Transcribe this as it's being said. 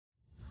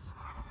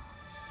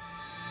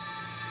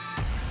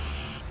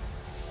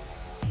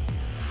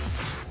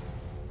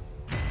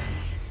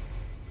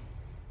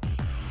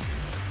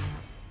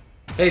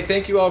Hey,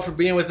 thank you all for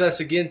being with us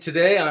again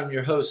today. I'm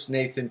your host,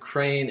 Nathan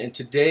Crane, and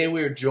today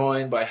we are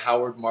joined by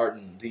Howard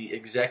Martin, the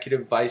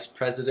Executive Vice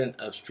President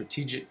of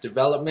Strategic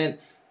Development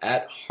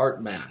at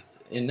HeartMath.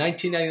 In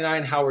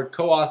 1999, Howard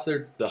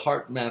co-authored the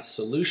HeartMath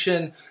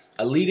Solution,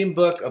 a leading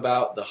book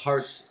about the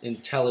heart's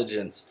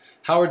intelligence.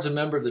 Howard's a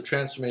member of the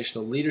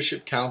Transformational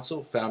Leadership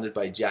Council, founded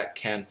by Jack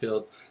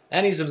Canfield,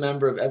 and he's a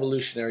member of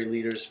Evolutionary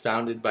Leaders,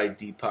 founded by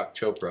Doc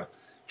Childre.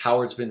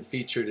 Howard's been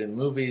featured in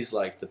movies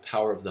like The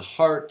Power of the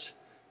Heart,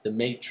 The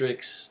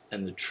Matrix,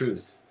 and The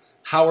Truth.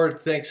 Howard,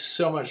 thanks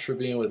so much for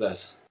being with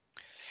us.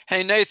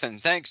 Hey, Nathan,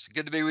 thanks.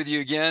 Good to be with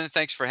you again.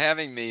 Thanks for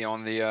having me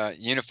on the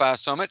Unify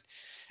Summit.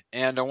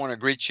 And I want to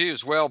greet you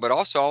as well, but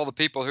also all the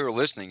people who are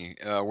listening,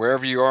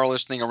 wherever you are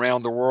listening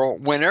around the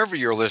world, whenever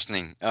you're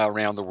listening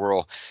around the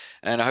world.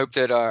 And I hope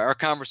that our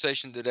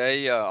conversation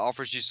today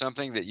offers you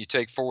something that you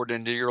take forward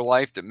into your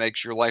life that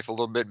makes your life a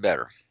little bit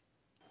better.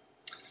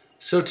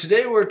 So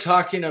today we're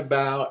talking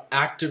about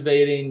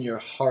activating your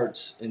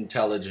heart's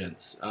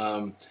intelligence.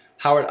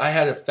 Howard, I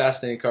had a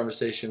fascinating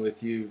conversation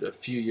with you a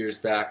few years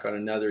back on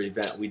another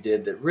event we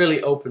did that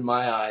really opened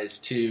my eyes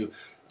to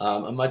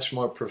a much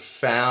more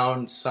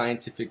profound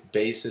scientific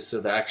basis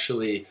of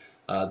actually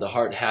the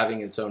heart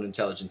having its own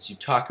intelligence. You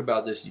talk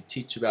about this, you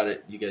teach about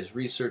it, you guys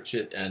research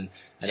it, and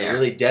are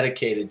really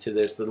dedicated to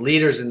this, the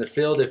leaders in the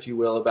field, if you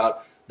will,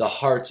 about the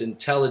heart's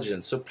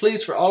intelligence. So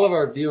please, for all of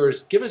our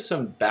viewers, give us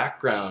some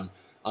background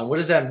on what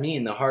does that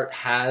mean, the heart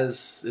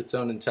has its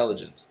own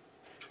intelligence.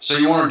 So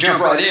you want to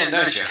jump right in,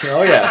 don't you?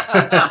 Oh,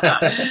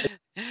 yeah.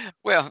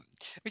 Well,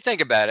 if you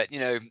think about it,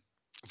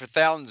 for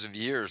thousands of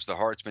years, the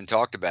heart's been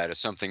talked about as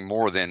something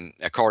more than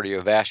a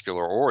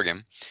cardiovascular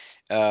organ.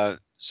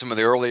 Some of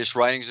the earliest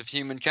writings of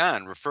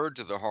humankind referred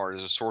to the heart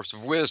as a source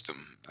of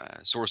wisdom,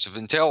 a source of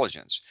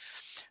intelligence.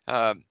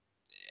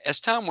 As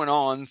time went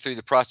on through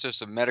the process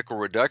of medical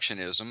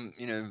reductionism,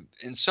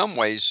 in some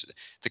ways,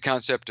 the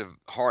concept of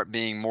heart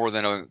being more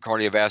than a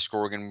cardiovascular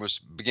organ was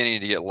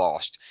beginning to get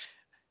lost.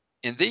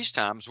 In these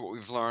times, what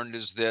we've learned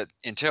is that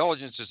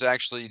intelligence is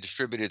actually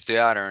distributed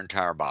throughout our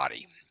entire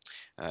body.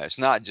 It's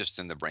not just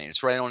in the brain.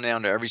 It's right on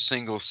down to every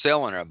single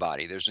cell in our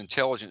body. There's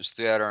intelligence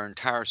throughout our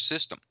entire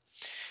system.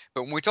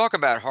 But when we talk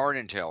about heart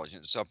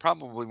intelligence, I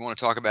probably want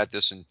to talk about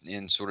this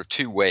in sort of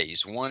two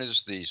ways. One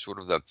is the sort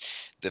of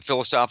the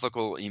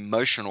philosophical,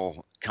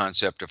 emotional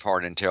concept of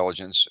heart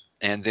intelligence,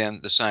 and then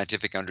the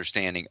scientific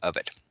understanding of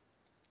it.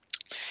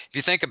 If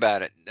you think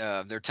about it,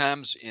 there are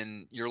times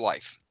in your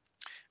life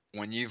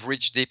when you've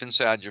reached deep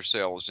inside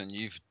yourselves and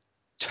you've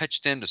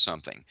touched into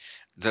something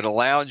that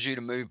allowed you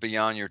to move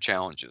beyond your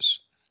challenges,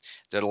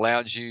 that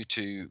allowed you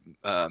to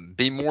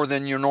be more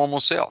than your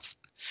normal self,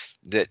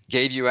 that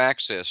gave you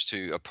access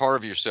to a part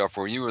of yourself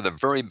where you were the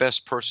very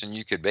best person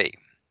you could be.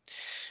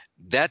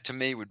 That to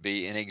me would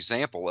be an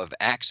example of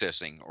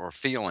accessing or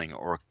feeling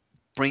or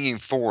bringing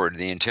forward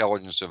the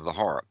intelligence of the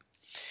heart.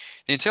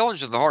 The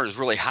intelligence of the heart is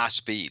really high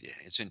speed.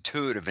 It's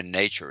intuitive in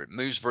nature. It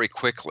moves very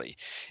quickly.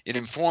 It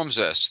informs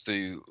us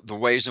through the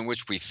ways in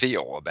which we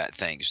feel about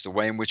things, the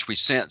way in which we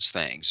sense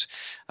things.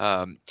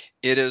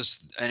 It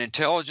is an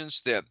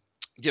intelligence that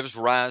gives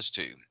rise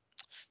to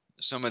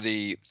some of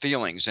the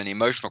feelings and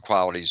emotional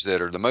qualities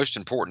that are the most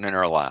important in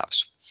our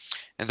lives.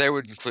 And they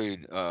would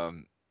include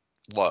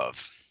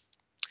love,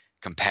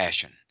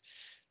 compassion,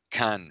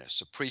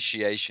 kindness,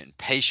 appreciation,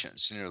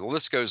 patience. The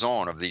list goes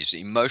on of these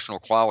emotional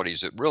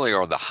qualities that really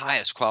are the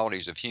highest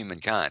qualities of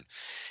humankind.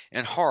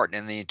 And heart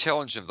and the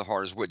intelligence of the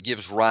heart is what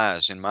gives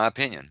rise, in my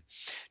opinion,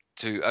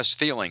 to us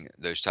feeling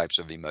those types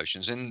of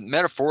emotions. And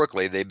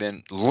metaphorically, they've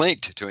been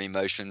linked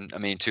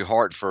to to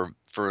heart for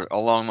a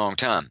long, long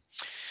time.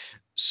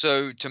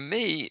 So to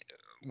me,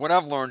 what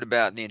I've learned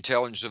about the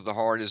intelligence of the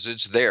heart is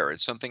it's there.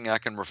 It's something I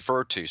can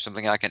refer to,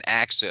 something I can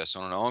access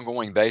on an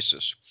ongoing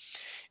basis.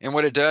 And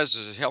what it does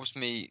is it helps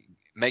me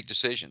make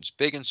decisions,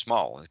 big and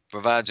small. It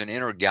provides an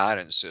inner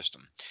guidance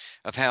system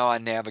of how I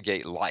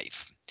navigate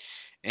life.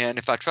 And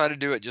if I try to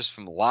do it just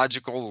from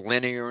logical,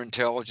 linear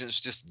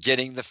intelligence, just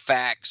getting the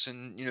facts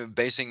and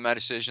basing my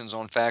decisions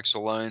on facts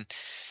alone,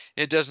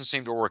 it doesn't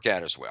seem to work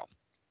out as well.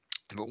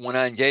 But when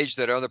I engage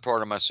that other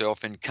part of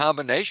myself in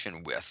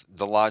combination with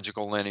the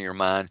logical linear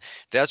mind,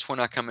 that's when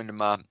I come into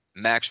my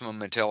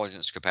maximum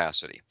intelligence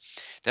capacity.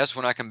 That's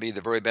when I can be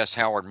the very best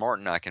Howard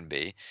Martin I can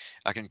be.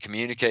 I can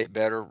communicate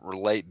better,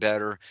 relate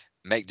better,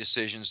 make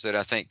decisions that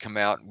I think come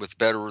out with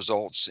better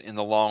results in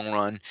the long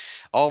run.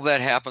 All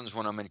that happens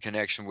when I'm in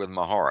connection with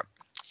my heart.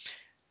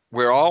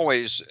 We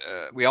always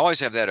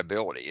have that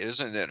ability. It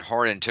isn't that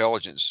heart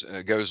intelligence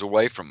goes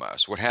away from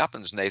us. What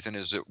happens, Nathan,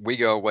 is that we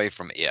go away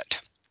from it.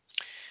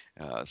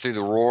 Through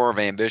the roar of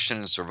ambition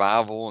and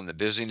survival and the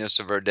busyness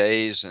of our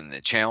days and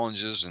the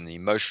challenges and the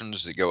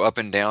emotions that go up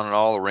and down and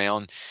all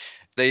around,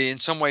 they in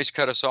some ways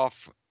cut us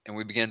off and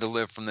we begin to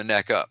live from the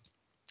neck up.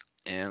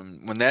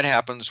 And when that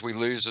happens, we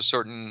lose a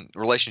certain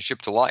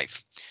relationship to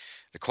life.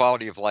 The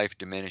quality of life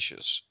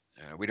diminishes.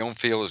 We don't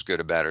feel as good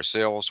about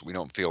ourselves. We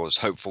don't feel as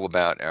hopeful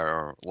about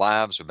our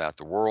lives, about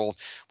the world.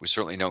 We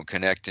certainly don't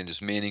connect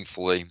as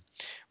meaningfully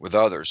with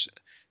others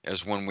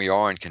as when we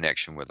are in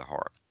connection with the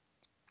heart.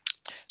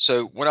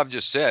 So what I've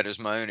just said is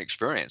my own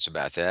experience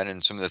about that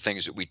and some of the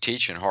things that we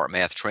teach in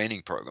HeartMath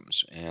training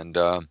programs. And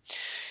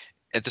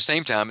at the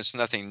same time, it's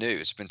nothing new.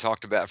 It's been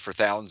talked about for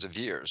thousands of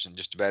years, and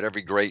just about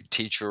every great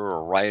teacher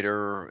or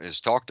writer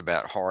has talked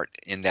about heart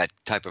in that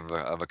type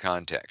of a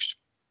context.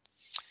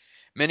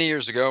 Many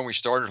years ago, when we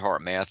started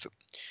HeartMath,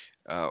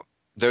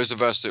 those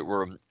of us that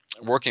were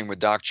working with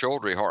Doc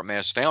Childre,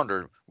 HeartMath's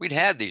founder, we'd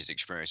had these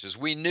experiences.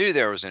 We knew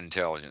there was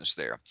intelligence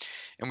there,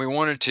 and we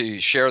wanted to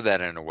share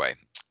that in a way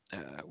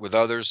with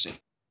others.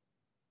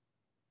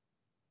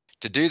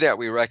 To do that,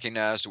 we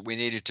recognized that we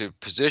needed to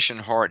position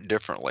heart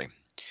differently,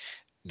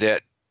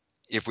 that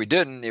if we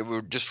didn't, it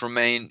would just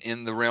remain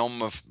in the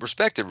realm of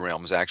respected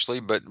realms, actually,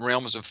 but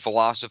realms of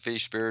philosophy,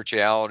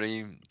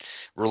 spirituality,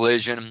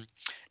 religion,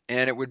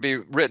 and it would be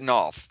written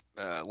off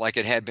like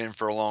it had been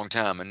for a long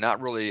time and not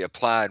really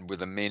applied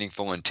with a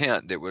meaningful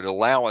intent that would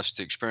allow us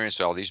to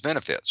experience all these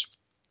benefits.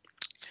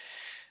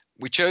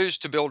 We chose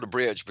to build a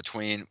bridge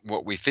between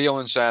what we feel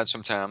inside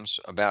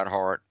sometimes about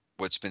heart,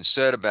 what's been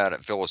said about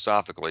it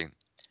philosophically,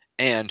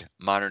 and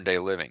modern day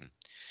living.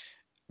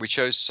 We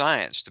chose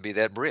science to be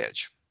that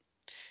bridge.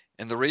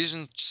 And the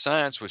reason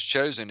science was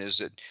chosen is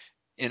that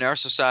in our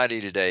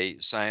society today,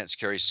 science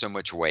carries so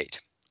much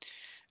weight.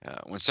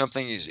 When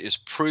something is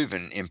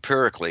proven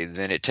empirically,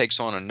 then it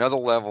takes on another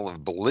level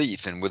of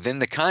belief, and within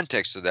the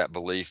context of that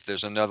belief,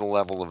 there's another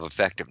level of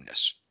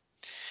effectiveness.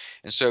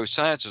 And so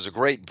science is a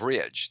great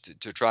bridge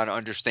to try to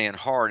understand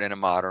heart in a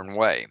modern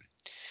way.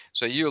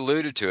 So you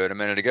alluded to it a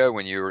minute ago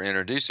when you were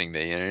introducing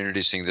me and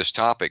introducing this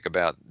topic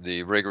about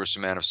the rigorous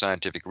amount of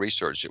scientific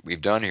research that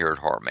we've done here at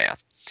HeartMath.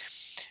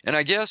 And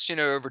I guess,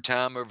 over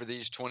time, over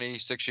these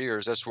 26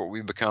 years, that's what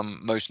we've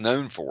become most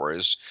known for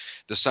is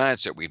the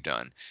science that we've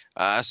done.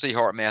 I see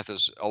HeartMath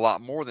as a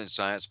lot more than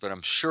science, but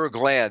I'm sure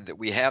glad that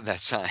we have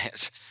that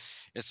science.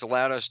 It's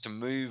allowed us to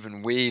move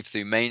and weave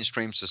through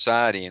mainstream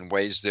society in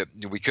ways that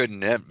we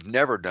couldn't have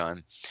never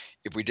done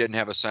if we didn't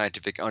have a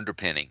scientific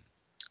underpinning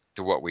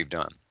to what we've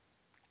done.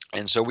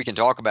 And so we can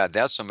talk about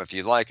that some if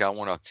you'd like. I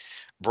want to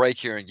break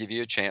here and give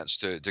you a chance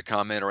to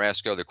comment or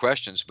ask other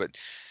questions, but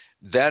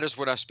that is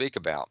what I speak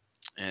about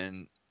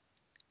in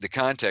the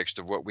context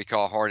of what we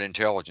call heart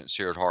intelligence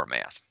here at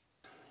HeartMath.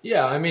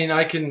 Yeah, I mean,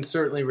 I can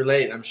certainly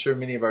relate. I'm sure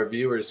many of our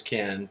viewers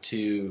can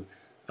to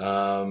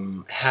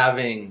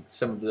having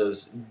some of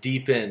those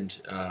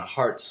deepened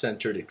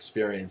heart-centered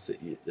experience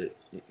that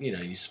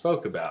you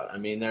spoke about. I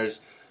mean,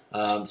 there's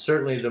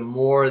certainly the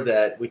more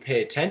that we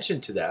pay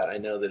attention to that, I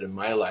know that in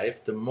my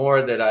life, the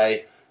more that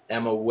I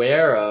am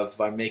aware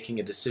of, I'm making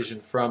a decision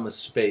from a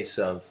space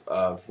of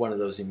one of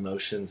those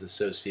emotions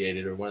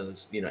associated or one of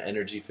those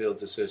energy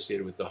fields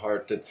associated with the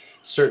heart, that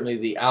certainly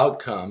the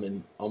outcome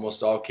in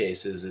almost all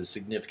cases is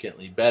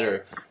significantly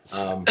better.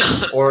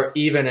 Or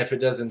even if it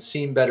doesn't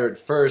seem better at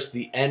first,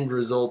 the end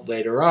result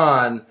later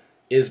on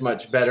is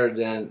much better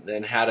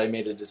than had I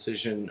made a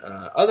decision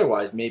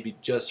otherwise, maybe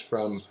just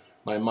from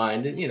my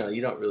mind. And you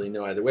don't really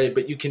know either way,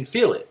 but you can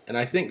feel it. And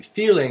I think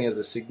feeling is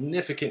a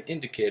significant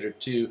indicator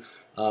to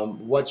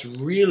what's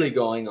really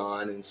going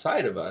on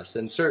inside of us,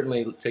 and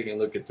certainly taking a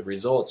look at the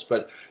results.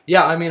 But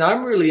yeah, I mean,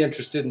 I'm really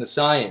interested in the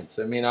science.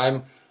 I mean,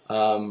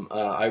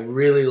 I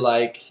really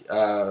like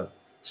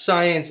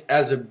science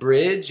as a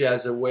bridge,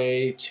 as a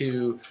way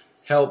to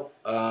help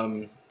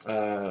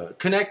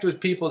connect with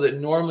people that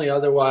normally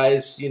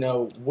otherwise,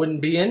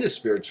 wouldn't be into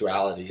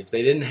spirituality if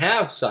they didn't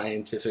have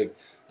scientific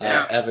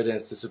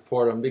evidence to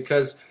support them.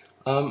 Because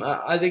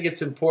I think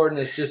it's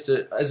important as just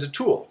as a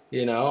tool.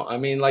 I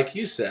mean, like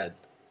you said,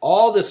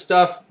 all the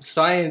stuff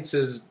science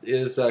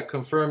is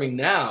confirming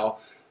now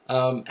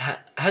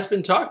has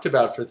been talked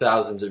about for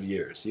thousands of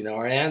years.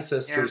 Our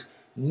ancestors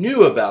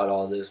knew about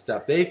all this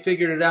stuff. They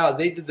figured it out.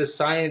 They did the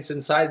science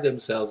inside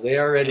themselves. They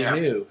already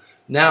knew.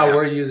 Now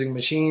we're using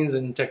machines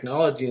and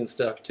technology and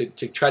stuff to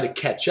try to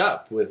catch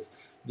up with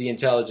the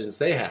intelligence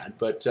they had.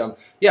 But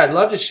I'd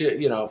love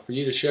to for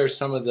you to share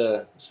some of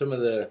the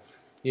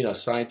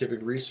scientific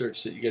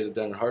research that you guys have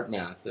done in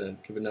HeartMath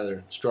and give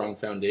another strong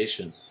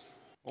foundation.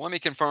 Well, let me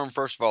confirm,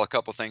 first of all, a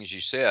couple of things you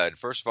said.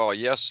 First of all,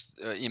 yes,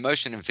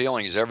 emotion and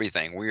feeling is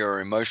everything. We are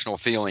emotional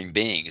feeling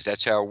beings.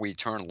 That's how we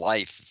turn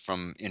life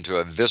into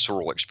a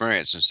visceral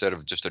experience instead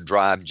of just a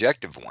dry,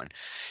 objective one.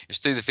 It's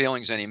through the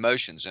feelings and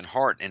emotions, and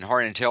heart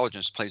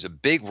intelligence plays a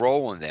big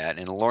role in that,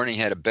 and learning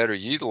how to better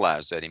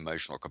utilize that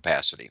emotional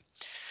capacity.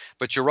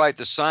 But you're right,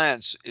 the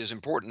science is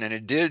important, and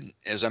it did,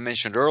 as I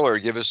mentioned earlier,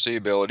 give us the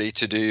ability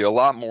to do a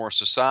lot more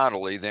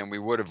societally than we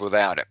would have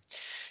without it.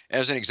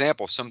 As an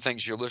example, some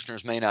things your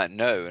listeners may not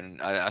know, and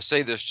I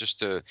say this just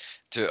to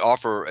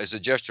offer as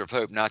a gesture of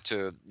hope, not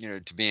to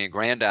be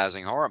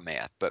aggrandizing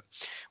HeartMath, but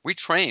we've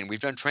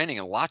done training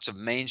in lots of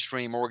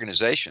mainstream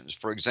organizations.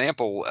 For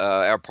example,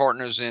 our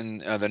partners in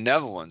the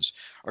Netherlands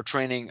are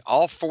training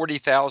all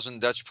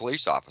 40,000 Dutch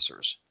police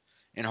officers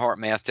in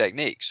HeartMath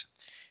techniques.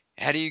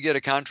 How do you get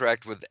a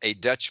contract with a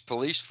Dutch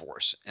police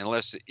force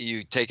unless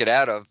you take it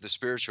out of the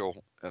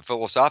spiritual,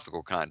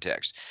 philosophical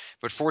context?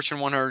 But Fortune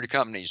 100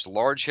 companies,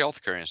 large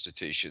healthcare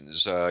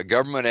institutions,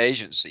 government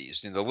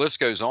agencies, and the list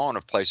goes on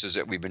of places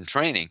that we've been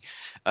training,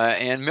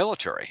 and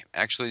military.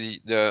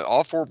 Actually,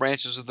 all four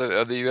branches of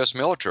the U.S.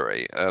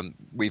 military,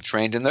 we've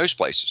trained in those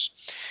places.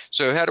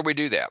 So how do we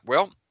do that?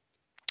 Well,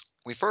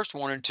 we first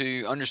wanted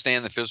to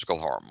understand the physical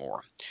heart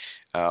more.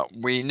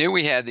 We knew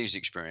we had these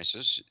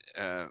experiences,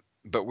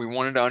 but we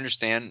wanted to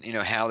understand,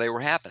 how they were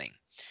happening.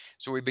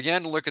 So we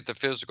began to look at the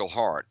physical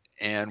heart,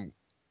 and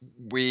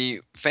we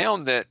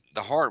found that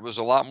the heart was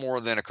a lot more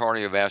than a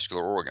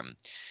cardiovascular organ.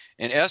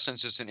 In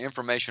essence, it's an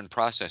information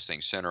processing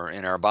center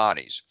in our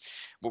bodies.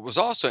 What was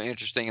also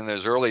interesting in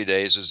those early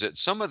days is that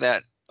some of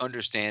that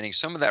understanding,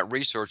 some of that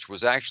research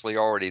was actually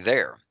already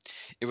there.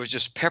 It was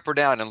just peppered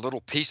out in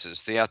little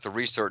pieces throughout the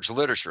research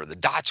literature. The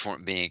dots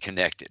weren't being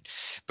connected,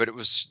 but it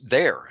was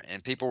there,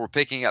 and people were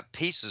picking up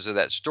pieces of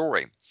that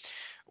story.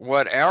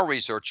 What our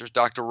researchers,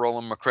 Dr.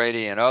 Roland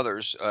McCready and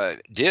others,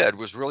 did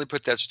was really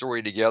put that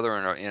story together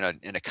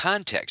in a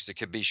context that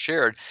could be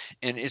shared,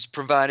 and it's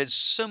provided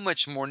so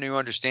much more new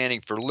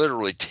understanding for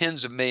literally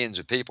tens of millions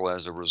of people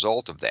as a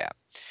result of that.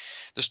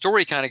 The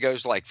story kind of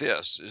goes like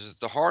this: is that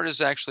the heart is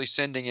actually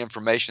sending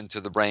information to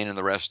the brain and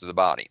the rest of the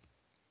body,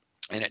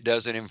 and it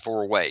does it in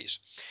four ways.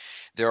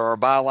 There are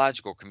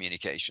biological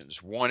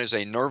communications. One is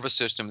a nervous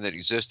system that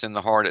exists in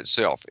the heart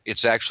itself.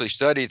 It's actually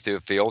studied through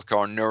a field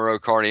called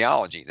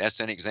neurocardiology.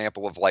 That's an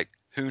example of, like,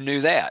 who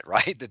knew that,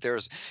 right? That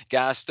there's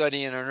guys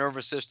studying a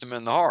nervous system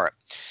in the heart.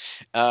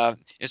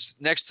 It's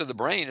next to the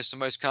brain. It's the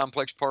most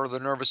complex part of the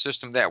nervous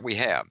system that we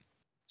have.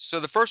 So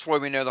the first way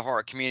we know the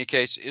heart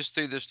communicates is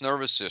through this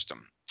nervous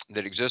system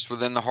that exists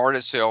within the heart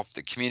itself,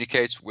 that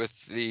communicates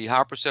with the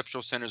high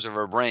perceptual centers of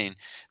our brain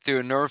through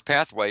a nerve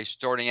pathway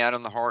starting out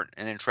in the heart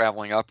and then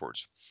traveling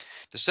upwards.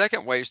 The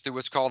second way is through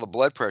what's called the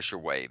blood pressure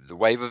wave, the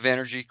wave of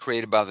energy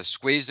created by the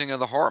squeezing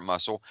of the heart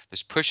muscle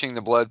that's pushing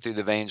the blood through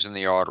the veins and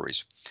the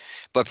arteries.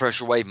 Blood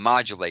pressure wave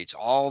modulates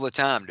all the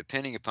time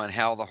depending upon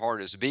how the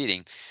heart is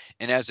beating,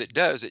 and as it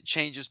does, it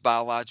changes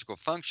biological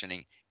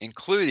functioning,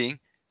 including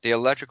the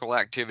electrical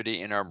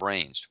activity in our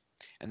brains.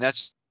 And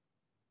that's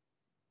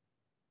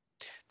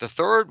the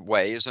third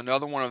way is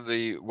another one of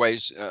the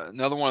ways,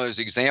 another one of those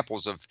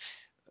examples of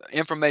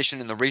information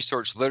in the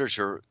research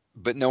literature,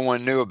 but no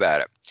one knew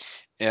about it.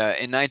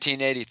 In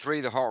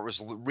 1983, the heart was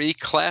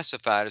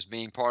reclassified as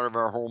being part of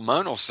our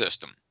hormonal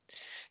system,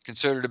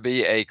 considered to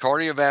be a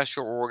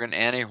cardiovascular organ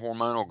and a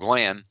hormonal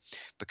gland,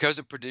 because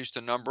it produced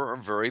a number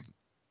of very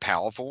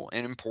powerful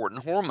and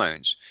important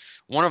hormones.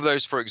 One of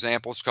those, for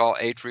example, is called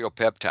atrial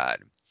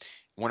peptide.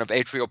 One of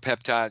atrial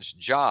peptide's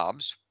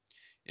jobs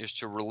is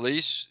to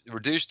reduce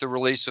the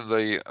release of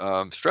the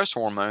stress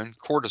hormone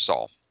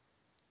cortisol.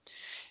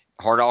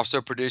 Heart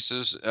also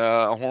produces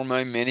a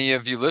hormone many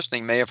of you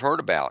listening may have heard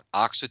about,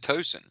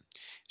 oxytocin.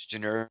 It's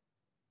generic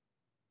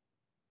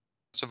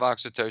of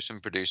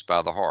oxytocin produced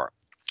by the heart.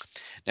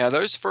 Now,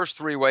 those first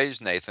three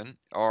ways, Nathan,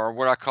 are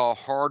what I call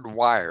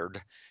hardwired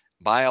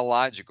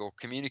biological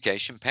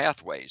communication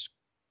pathways.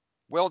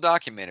 Well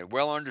documented,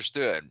 well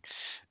understood,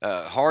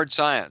 hard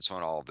science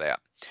on all of that.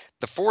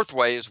 The fourth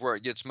way is where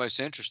it gets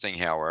most interesting,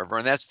 however,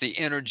 and that's the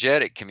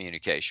energetic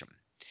communication.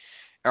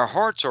 Our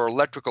hearts are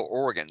electrical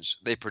organs.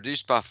 They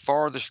produce by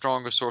far the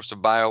strongest source of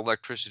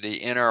bioelectricity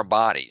in our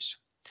bodies.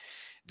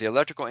 The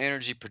electrical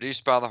energy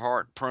produced by the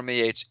heart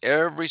permeates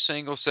every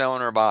single cell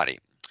in our body.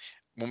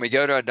 When we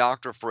go to a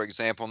doctor, for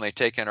example, and they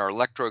take in our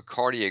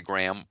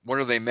electrocardiogram, what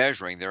are they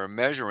measuring? They're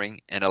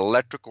measuring an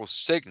electrical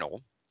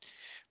signal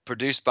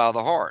produced by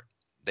the heart.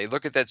 They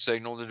look at that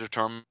signal to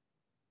determine.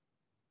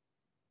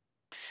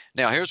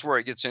 Now, here's where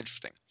it gets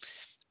interesting.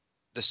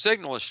 The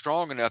signal is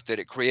strong enough that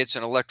it creates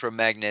an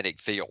electromagnetic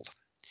field.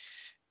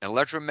 An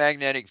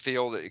electromagnetic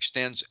field that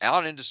extends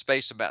out into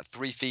space about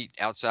 3 feet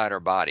outside our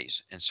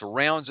bodies and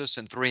surrounds us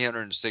in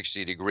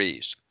 360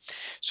 degrees.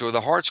 So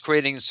the heart's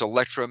creating this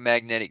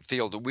electromagnetic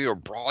field, and we are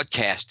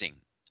broadcasting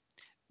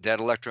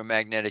that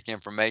electromagnetic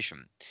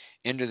information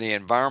into the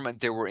environment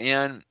that we're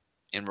in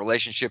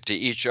relationship to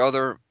each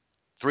other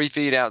 3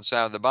 feet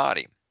outside of the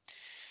body.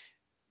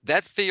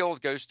 That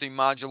field goes through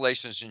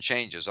modulations and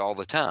changes all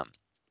the time.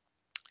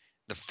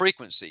 The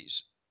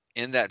frequencies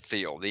in that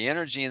field, the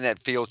energy in that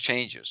field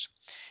changes.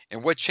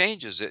 And what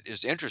changes it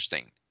is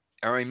interesting.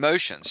 Our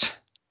emotions.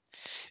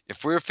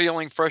 If we're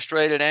feeling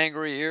frustrated,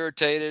 angry,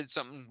 irritated,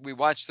 we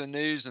watch the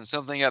news and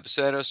something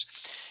upset us,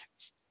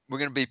 we're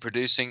going to be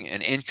producing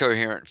an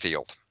incoherent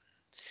field.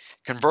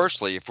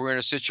 Conversely, if we're in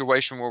a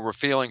situation where we're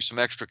feeling some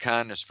extra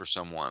kindness for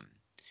someone,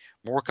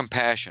 more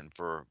compassion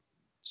for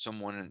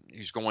someone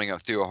who's going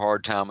through a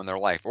hard time in their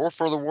life, or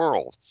for the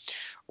world,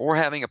 or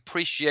having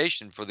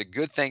appreciation for the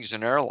good things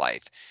in our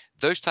life,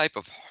 those type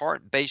of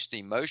heart-based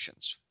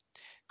emotions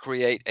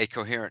create a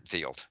coherent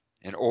field,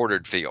 an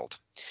ordered field.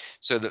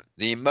 So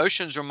the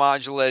emotions are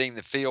modulating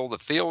the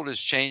field is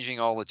changing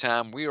all the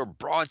time. We are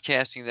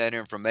broadcasting that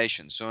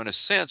information. So in a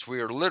sense,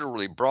 we are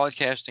literally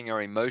broadcasting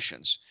our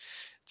emotions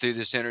through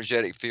this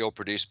energetic field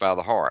produced by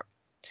the heart.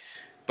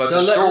 But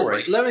So the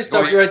story. let me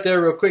stop you right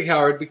there real quick,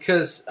 Howard,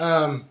 because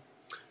when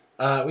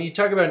you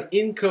talk about an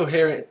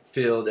incoherent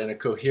field and a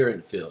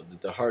coherent field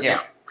that the heart's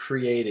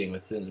creating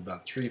within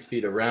about 3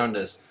 feet around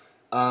us,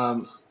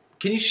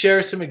 can you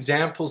share some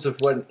examples of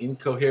what an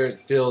incoherent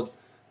field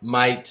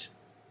might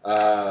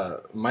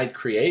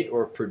create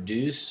or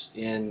produce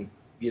in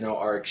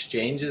our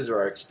exchanges or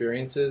our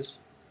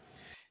experiences?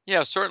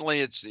 Yeah,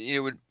 certainly.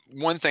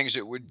 One thing is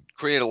it would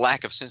create a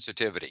lack of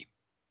sensitivity.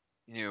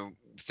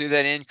 Through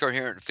that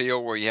incoherent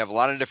field where you have a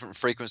lot of different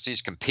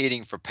frequencies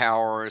competing for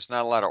power, it's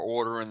not a lot of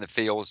order in the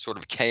field, it's sort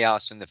of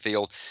chaos in the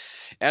field.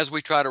 As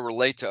we try to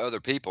relate to other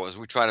people, as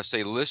we try to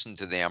say listen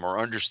to them or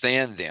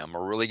understand them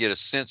or really get a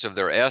sense of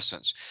their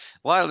essence,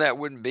 a lot of that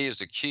wouldn't be as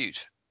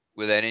acute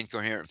with that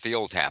incoherent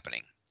field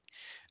happening.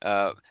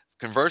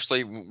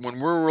 Conversely, when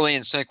we're really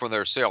in sync with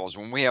ourselves,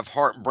 when we have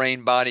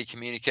heart-brain-body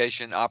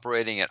communication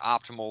operating at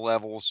optimal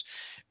levels,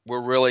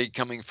 we're really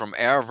coming from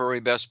our very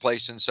best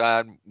place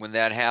inside when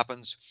that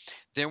happens,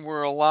 then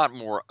we're a lot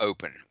more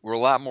open. We're a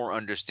lot more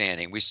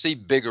understanding. We see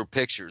bigger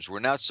pictures. We're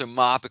not so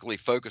myopically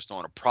focused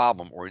on a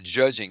problem or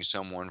judging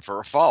someone for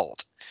a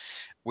fault.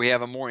 We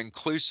have a more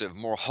inclusive,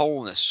 more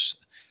wholeness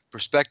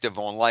perspective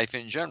on life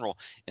in general,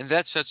 and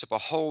that sets up a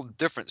whole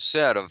different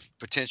set of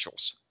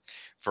potentials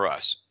for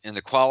us in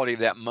the quality of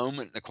that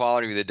moment, the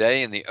quality of the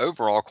day, and the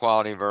overall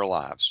quality of our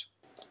lives.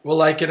 Well,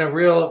 like in a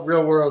real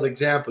world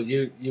example,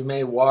 you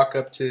may walk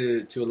up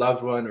to a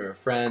loved one or a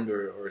friend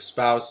or a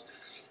spouse,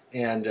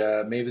 and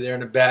maybe they're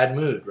in a bad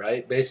mood,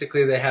 right?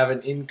 Basically, they have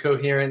an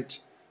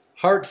incoherent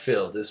heart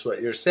field, is what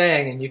you're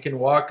saying, and you can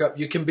walk up,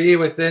 you can be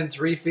within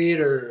 3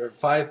 feet or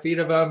 5 feet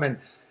of them,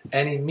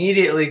 and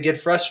immediately get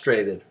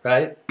frustrated,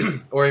 right?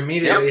 Or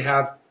immediately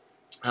have,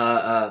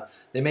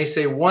 they may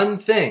say one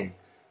thing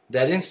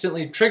that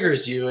instantly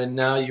triggers you, and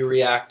now you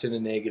react in a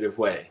negative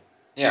way.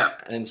 Yeah.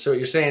 And so what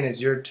you're saying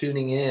is you're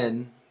tuning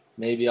in,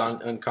 maybe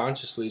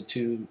unconsciously,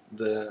 to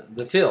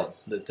the field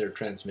that they're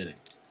transmitting.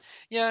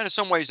 Yeah, and in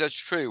some ways that's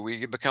true.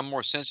 We become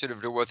more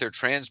sensitive to what they're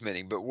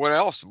transmitting. But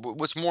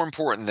what's more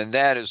important than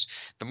that is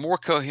the more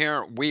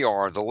coherent we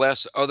are, the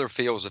less other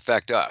fields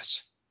affect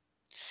us.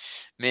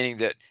 Meaning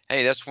that,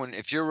 hey, that's when,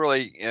 if you're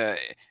really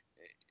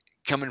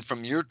coming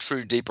from your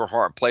true deeper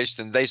heart place,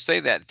 then they say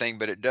that thing,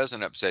 but it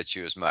doesn't upset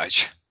you as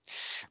much.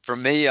 For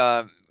me,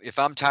 if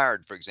I'm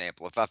tired, for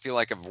example, if I feel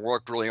like I've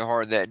worked really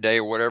hard that day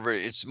or whatever,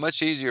 it's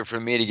much easier for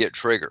me to get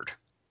triggered.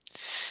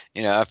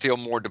 I feel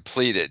more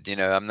depleted.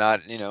 I'm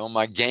not, on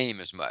my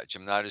game as much.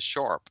 I'm not as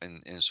sharp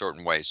in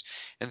certain ways.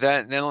 And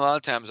then a lot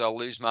of times I'll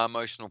lose my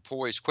emotional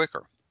poise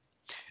quicker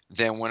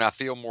than when I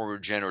feel more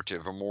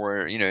regenerative or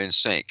more, in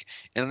sync.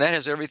 And that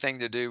has everything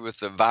to do with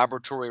the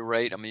vibratory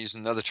rate. I'm using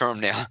another term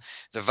now,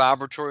 the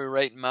vibratory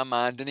rate in my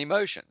mind and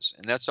emotions.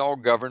 And that's all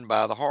governed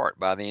by the heart,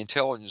 by the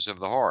intelligence of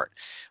the heart.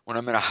 When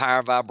I'm in a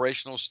higher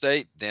vibrational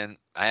state, then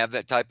I have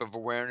that type of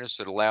awareness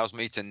that allows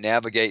me to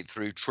navigate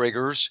through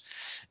triggers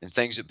and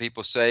things that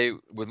people say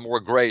with more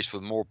grace,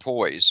 with more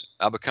poise.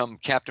 I become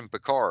Captain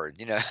Picard,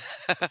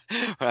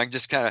 I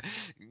just kind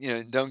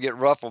of, don't get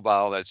ruffled by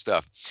all that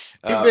stuff.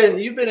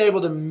 You've been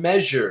able to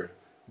measure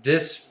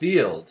this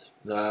field,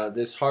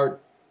 this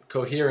heart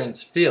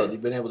coherence field.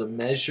 You've been able to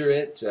measure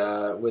it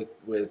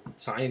with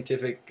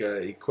scientific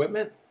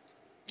equipment.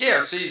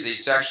 Yeah, it's easy.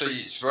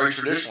 It's very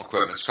traditional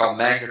equipment. It's called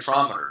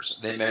magnetometers.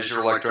 They measure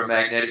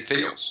electromagnetic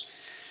fields.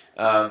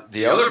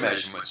 The other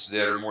measurements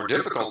that are more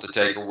difficult to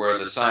take are where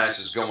the science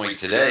is going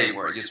today,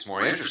 where it gets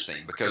more interesting,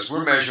 because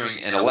we're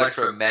measuring an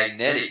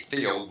electromagnetic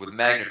field with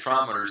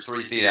magnetometers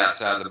 3 feet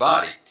outside the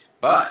body.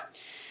 But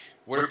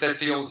what if that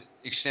field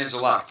extends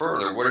a lot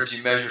further? What if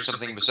you measure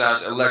something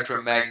besides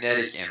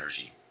electromagnetic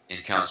energy in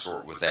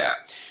consort with that?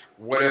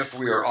 What if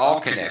we are all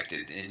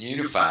connected and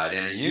unified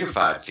in a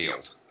unified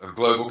field of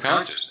global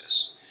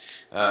consciousness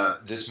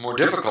that's more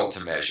difficult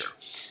to measure?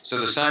 So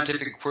the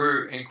scientific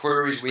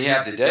inquiries we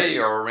have today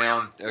are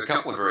around a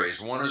couple of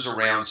areas. One is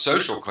around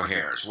social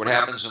coherence. What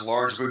happens in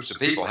large groups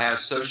of people? How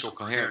is social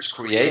coherence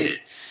created?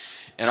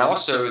 And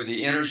also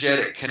the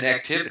energetic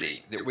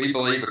connectivity that we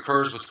believe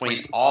occurs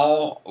between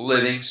all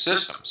living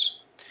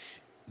systems,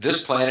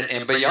 this planet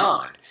and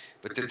beyond,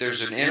 but that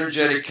there's an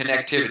energetic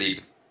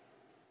connectivity.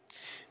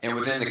 And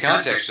within the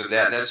context of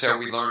that, that's how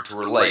we learn to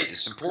relate.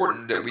 It's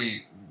important that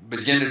we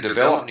begin to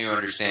develop new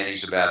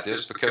understandings about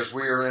this because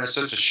we are in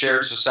such a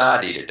shared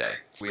society today.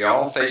 We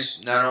all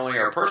face not only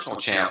our personal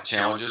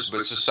challenges,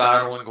 but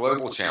societal and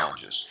global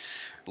challenges.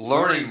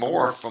 Learning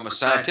more from a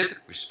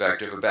scientific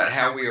perspective about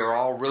how we are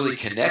all really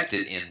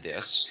connected in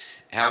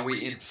this, how we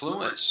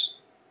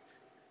influence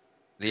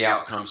the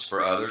outcomes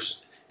for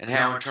others, and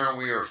how in turn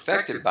we are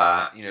affected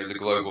by, the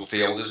global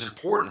field is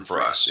important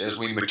for us as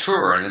we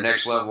mature in the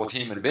next level of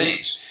human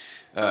beings.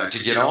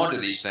 To get onto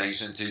these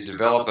things and to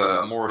develop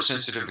a more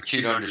sensitive,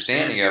 acute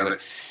understanding of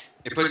it,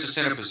 it puts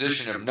us in a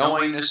position of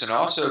knowingness and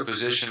also a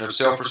position of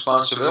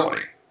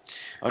self-responsibility.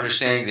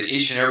 Understanding that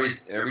each and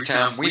every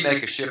time we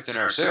make a shift in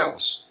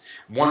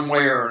ourselves, one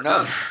way or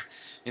another,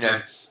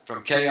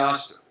 from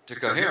chaos to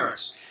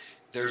coherence,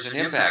 there's an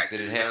impact that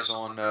it has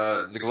on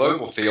the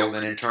global field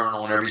and in turn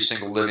on every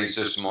single living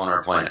system on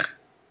our planet.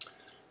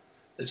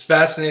 It's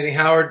fascinating,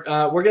 Howard.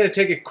 We're going to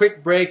take a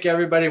quick break,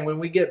 everybody. When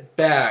we get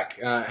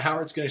back,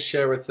 Howard's going to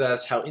share with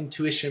us how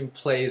intuition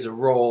plays a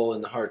role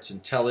in the heart's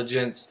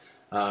intelligence.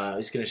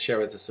 He's going to share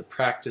with us a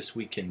practice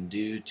we can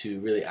do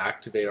to really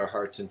activate our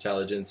heart's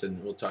intelligence,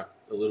 and we'll talk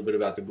a little bit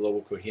about the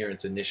Global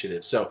Coherence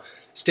Initiative. So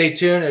stay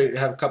tuned. I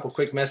have a couple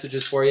quick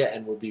messages for you,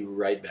 and we'll be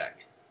right back.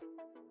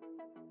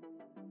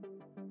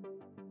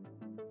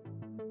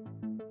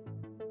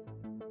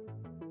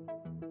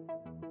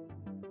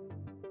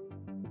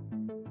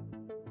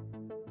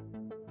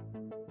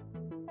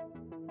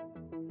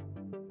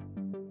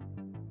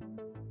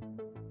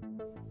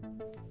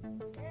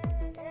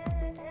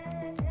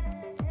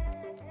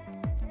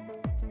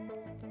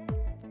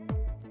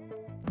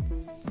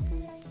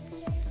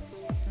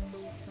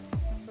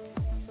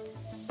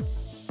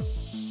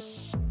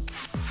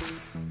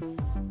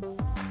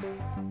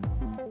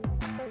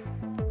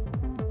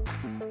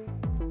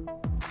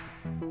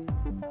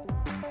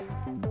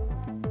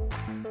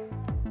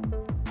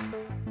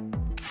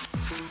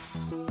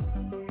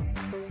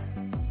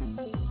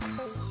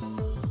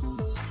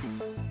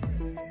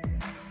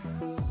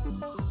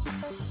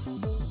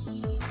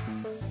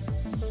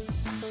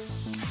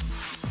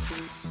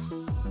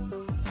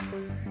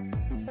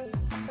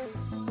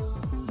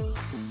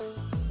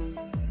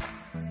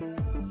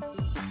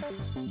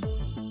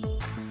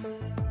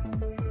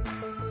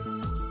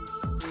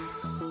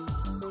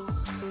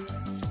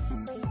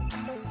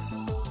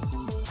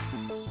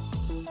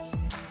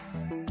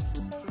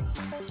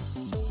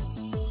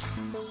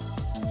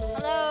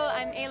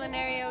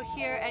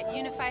 Here at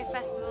Unify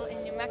Festival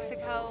in New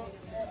Mexico.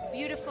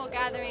 Beautiful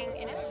gathering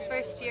in its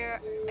first year.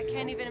 I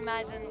can't even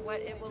imagine what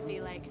it will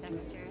be like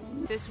next year.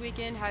 This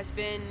weekend has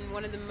been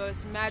one of the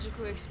most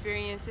magical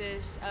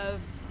experiences of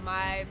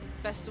my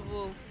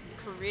festival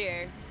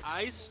career.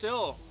 I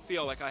still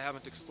feel like I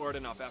haven't explored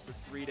enough after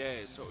 3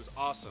 days, so it was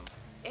awesome.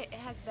 It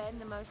has been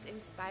the most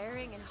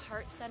inspiring and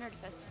heart-centered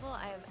festival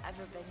I have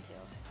ever been to.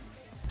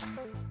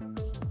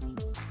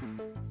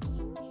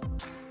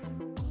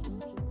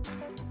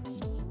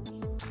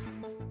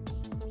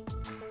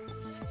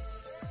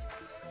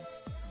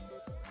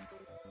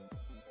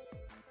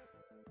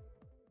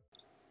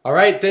 All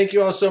right, thank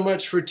you all so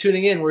much for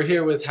tuning in. We're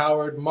here with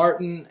Howard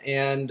Martin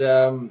and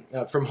from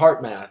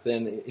HeartMath,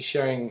 and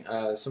sharing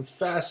some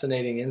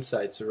fascinating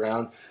insights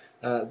around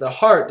the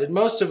heart that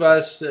most of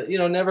us,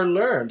 never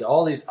learned.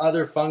 All these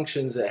other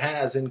functions it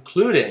has,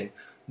 including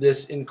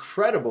this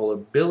incredible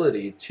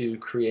ability to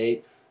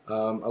create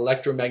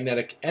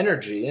electromagnetic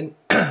energy. And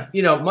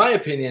my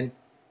opinion,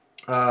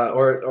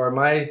 or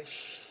my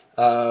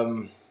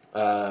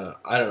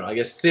I don't know, I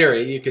guess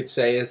theory you could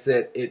say, is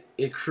that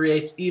it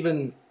creates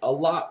even a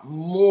lot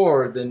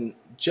more than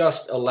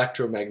just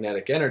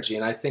electromagnetic energy.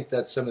 And I think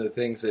that's some of the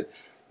things that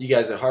you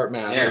guys at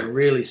HeartMath are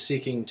really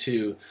seeking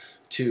to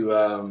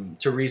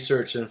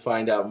research and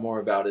find out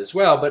more about as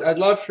well. But I'd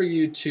love for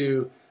you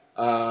to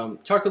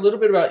talk a little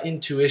bit about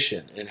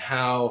intuition and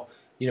how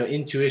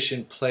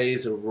intuition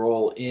plays a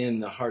role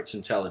in the heart's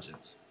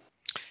intelligence.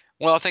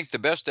 Well, I think the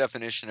best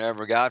definition I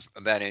ever got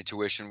about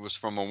intuition was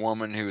from a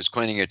woman who was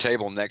cleaning a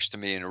table next to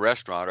me in a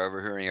restaurant,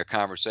 overhearing a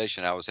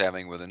conversation I was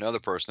having with another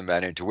person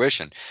about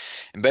intuition.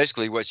 And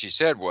basically what she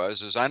said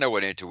was, I know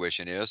what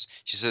intuition is.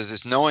 She says,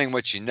 it's knowing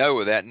what you know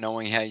without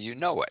knowing how you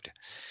know it.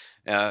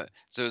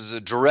 So there's a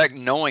direct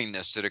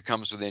knowingness that it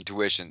comes with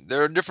intuition.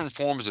 There are different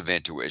forms of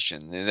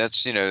intuition, and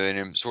that's,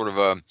 and sort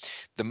of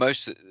the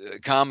most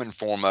common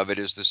form of it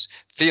is this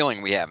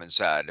feeling we have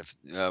inside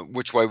of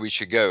which way we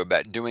should go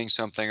about doing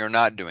something or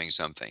not doing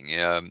something.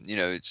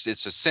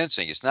 It's a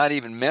sensing. It's not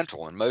even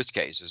mental in most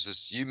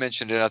cases. You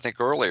mentioned it, I think,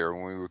 earlier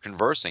when we were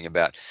conversing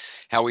about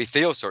how we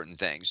feel certain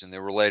things, and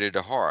they're related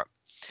to heart.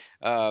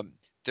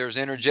 There's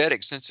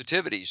energetic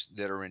sensitivities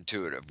that are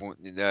intuitive.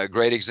 A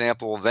great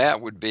example of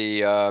that would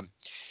be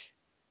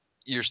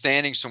you're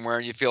standing somewhere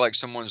and you feel like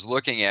someone's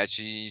looking at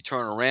you. You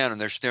turn around and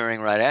they're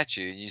staring right at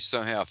you. You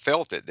somehow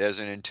felt it. There's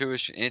an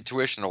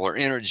intuitional or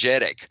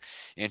energetic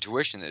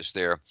intuition that's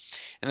there.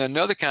 And then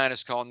another kind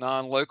is called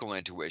non-local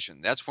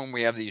intuition. That's when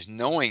we have these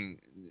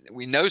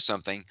we know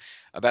something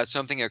about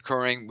something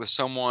occurring with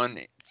someone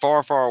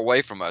far, far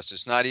away from us.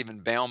 It's not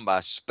even bound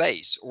by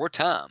space or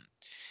time.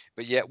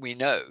 But yet we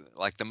know,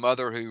 like the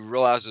mother who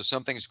realizes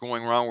something's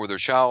going wrong with her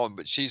child,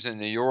 but she's in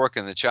New York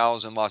and the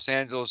child's in Los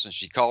Angeles, and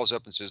she calls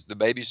up and says, the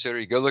babysitter,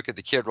 you go look at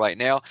the kid right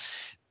now.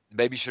 The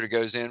babysitter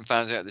goes in,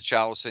 finds out the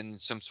child is in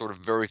some sort of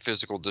very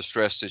physical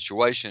distress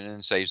situation,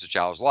 and saves the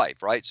child's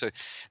life, right? So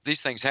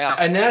these things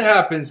happen. And that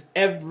happens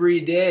every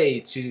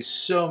day to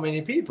so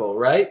many people,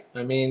 right?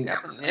 I mean,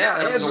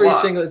 every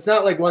single, it's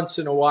not like once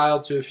in a while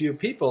to a few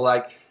people.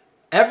 Like,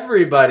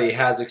 everybody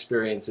has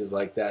experiences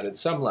like that at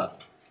some level.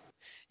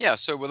 Yeah,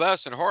 so with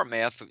us in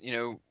HeartMath,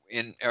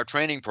 in our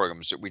training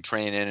programs that we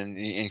train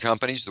in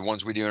companies, the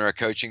ones we do in our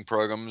coaching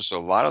programs, a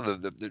lot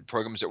of the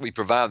programs that we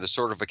provide, the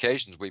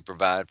certifications we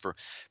provide for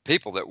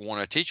people that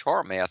want to teach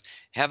HeartMath,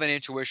 have an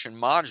intuition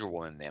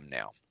module in them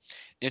now.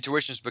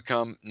 Intuition's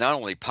become not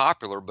only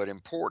popular but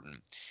important.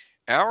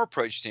 Our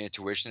approach to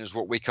intuition is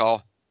what we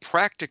call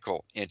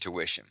practical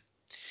intuition.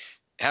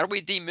 how do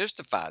we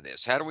demystify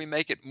this? How do we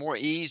make it more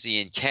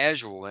easy and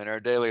casual in our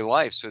daily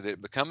life so that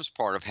it becomes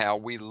part of how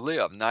we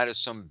live, not as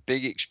some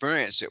big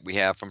experience that we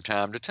have from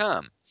time to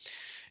time?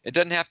 It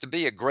doesn't have to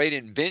be a great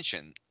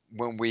invention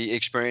when we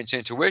experience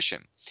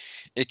intuition.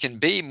 It can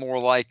be more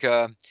like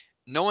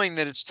knowing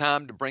that it's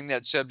time to bring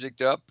that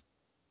subject up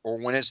or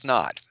when it's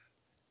not.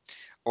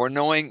 Or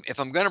knowing if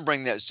I'm going to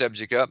bring that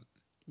subject up,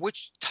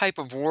 which type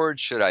of word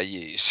should I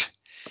use?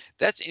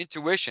 That's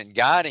intuition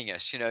guiding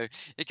us.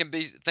 It can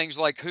be things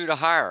like who to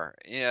hire.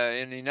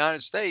 In the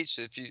United States,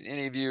 if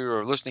any of you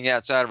are listening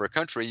outside of our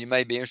country, you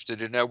may be interested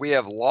to know we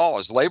have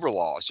laws, labor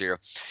laws here,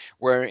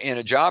 where in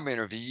a job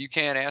interview, you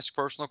can't ask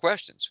personal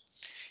questions.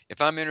 If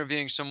I'm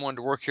interviewing someone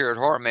to work here at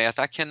HeartMath,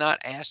 I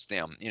cannot ask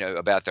them,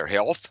 about their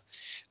health.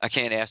 I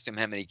can't ask them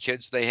how many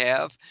kids they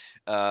have.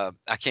 I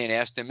can't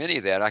ask them any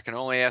of that. I can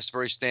only ask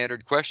very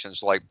standard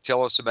questions like,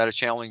 tell us about a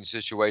challenging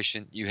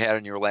situation you had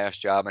in your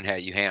last job and how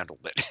you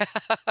handled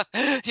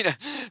it.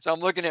 So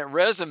I'm looking at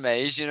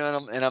resumes,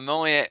 and I'm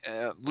only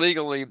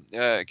legally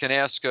can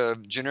ask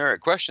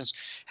generic questions.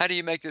 How do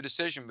you make the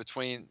decision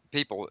between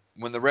people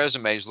when the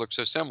resumes look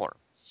so similar?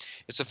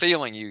 It's a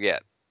feeling you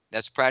get.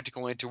 That's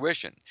practical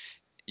intuition.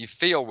 You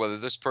feel whether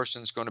this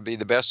person's going to be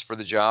the best for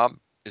the job,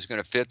 is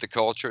going to fit the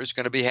culture, is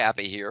going to be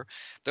happy here.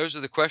 Those are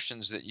the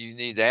questions that you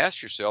need to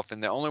ask yourself,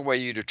 and the only way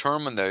you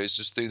determine those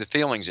is through the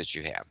feelings that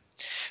you have.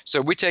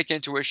 So we take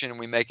intuition and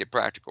we make it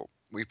practical.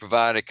 We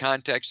provide a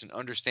context and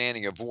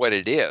understanding of what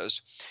it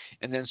is,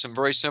 and then some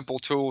very simple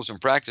tools and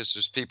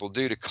practices people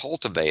do to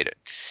cultivate it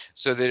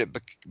so that it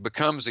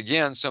becomes,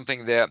 again,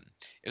 something that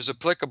is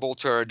applicable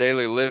to our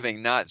daily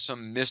living, not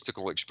some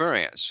mystical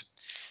experience.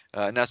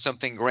 Not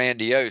something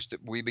grandiose,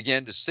 that we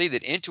begin to see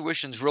that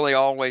intuition's really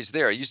always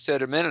there. You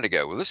said a minute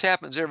ago, well, this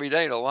happens every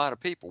day to a lot of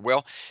people.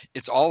 Well,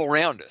 it's all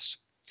around us.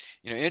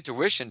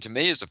 Intuition to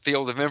me is a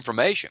field of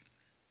information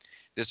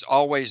that's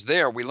always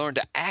there. We learn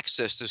to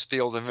access this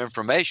field of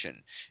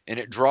information, and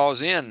it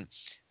draws in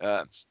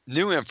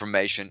new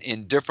information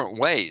in different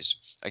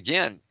ways.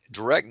 Again,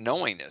 direct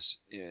knowingness.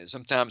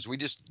 Sometimes we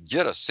just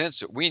get a sense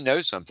that we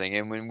know something,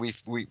 and when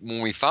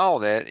we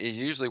follow that, it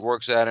usually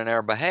works out in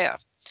our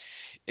behalf.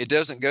 It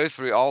doesn't go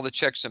through all the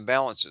checks and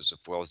balances of,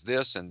 well, it's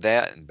this and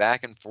that and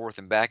back and forth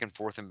and back and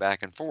forth and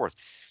back and forth.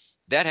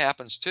 That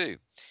happens too.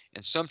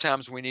 And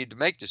sometimes we need to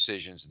make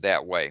decisions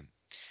that way.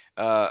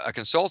 A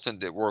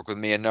consultant that worked with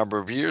me a number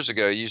of years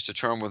ago used a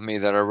term with me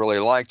that I really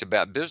liked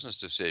about business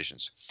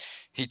decisions.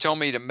 He told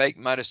me to make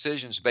my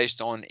decisions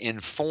based on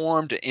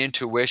informed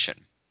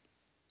intuition.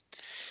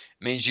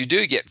 Means you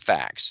do get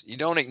facts. You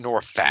don't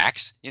ignore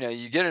facts.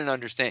 You get an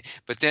understanding.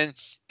 But then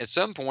at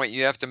some point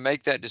you have to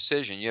make that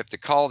decision. You have to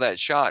call that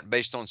shot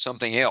based on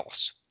something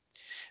else.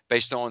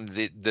 Based on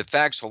the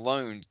facts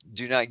alone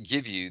do not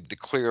give you the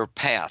clear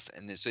path.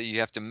 And so you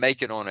have to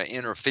make it on an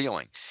inner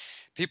feeling.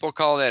 People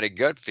call that a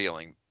gut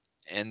feeling.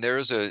 And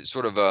there's a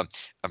sort of a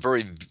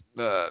very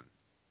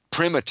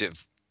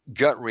primitive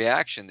gut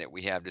reaction that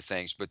we have to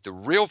things. But the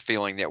real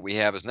feeling that we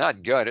have is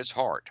not gut, it's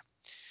heart.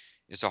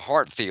 It's a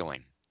heart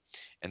feeling.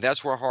 And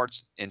that's where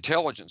heart's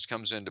intelligence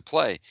comes into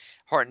play.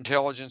 Heart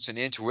intelligence and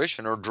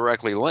intuition are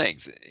directly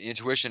linked.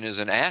 Intuition is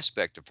an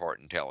aspect of heart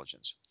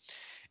intelligence.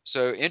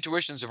 So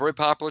intuition is a very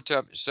popular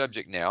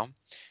subject now.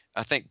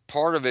 I think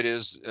part of it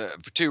is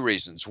for two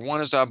reasons.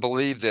 One is I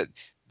believe that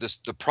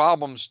the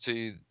problems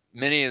to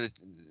many of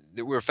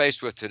that we're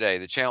faced with today,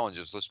 the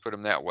challenges, let's put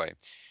them that way,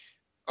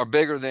 are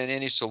bigger than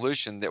any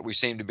solution that we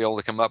seem to be able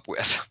to come up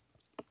with.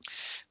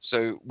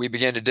 So we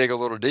begin to dig a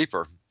little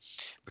deeper,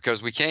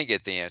 because we can't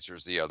get the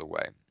answers the other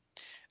way.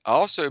 I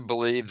also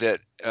believe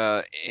that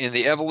in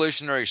the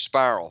evolutionary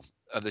spiral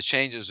of the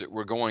changes that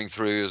we're going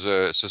through as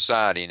a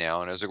society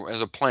now and as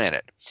a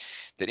planet,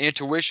 that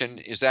intuition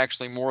is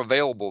actually more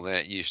available than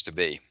it used to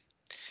be.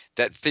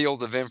 That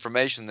field of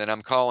information that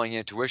I'm calling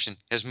intuition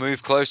has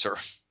moved closer.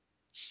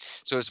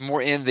 So it's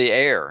more in the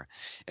air,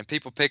 and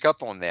people pick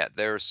up on that.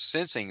 They're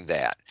sensing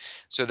that.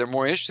 So they're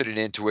more interested in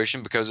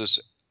intuition because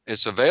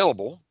it's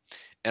available,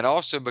 and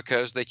also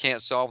because they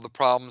can't solve the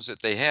problems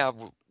that they have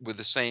with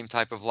the same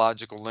type of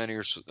logical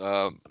linear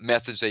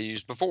methods they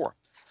used before.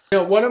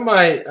 One of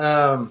my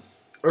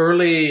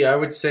early, I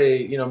would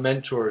say,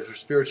 mentors or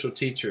spiritual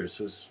teachers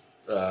was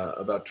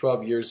about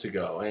 12 years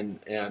ago, and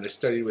I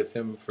studied with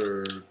him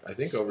for, I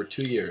think, over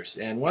 2 years.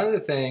 And one of the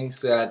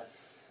things that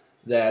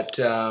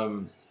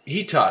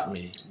he taught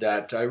me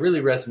that I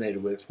really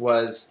resonated with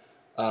was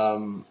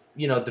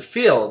the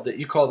field that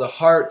you call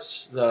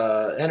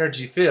the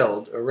energy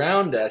field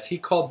around us, he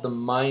called the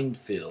mind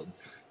field.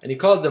 And he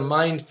called it the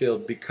mind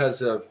field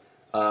because of,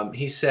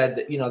 he said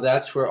that,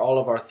 that's where all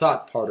of our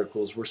thought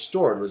particles were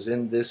stored, was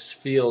in this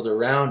field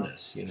around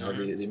us.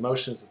 The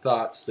emotions, the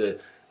thoughts, the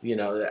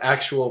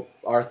actual,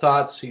 our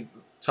thoughts, he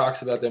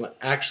talks about them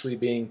actually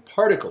being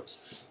particles.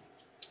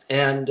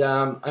 And,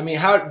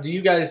 how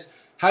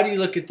do you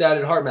look at that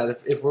at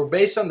HeartMath? If we're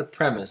based on the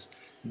premise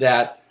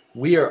that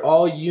we are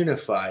all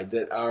unified,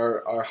 that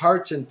our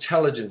heart's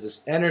intelligence,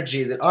 this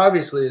energy that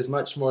obviously is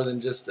much more than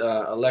just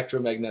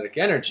electromagnetic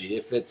energy.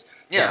 If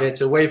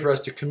it's a way for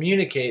us to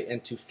communicate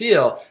and to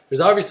feel,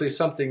 there's obviously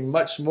something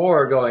much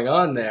more going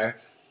on there,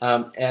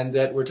 and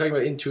that we're talking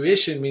about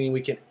intuition, meaning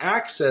we can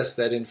access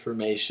that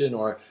information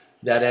or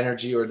that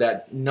energy or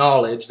that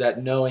knowledge,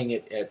 that knowing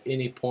it at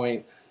any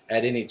point,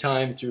 at any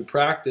time through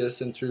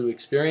practice and through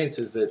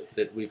experiences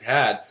that we've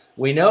had.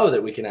 We know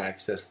that we can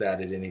access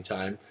that at any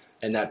time,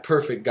 and that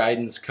perfect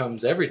guidance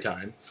comes every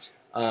time.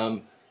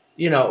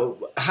 You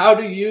know, how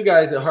do you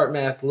guys at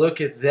HeartMath look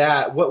at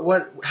that?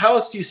 How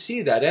else do you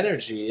see that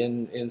energy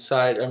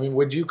inside? I mean,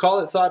 would you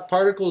call it thought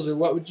particles, or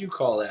what would you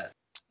call that?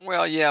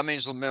 Well, yeah, I mean,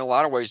 in a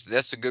lot of ways,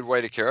 that's a good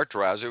way to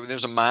characterize it.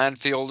 There's a mind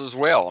field as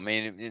well. I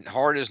mean,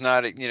 heart is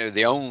not,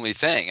 the only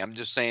thing. I'm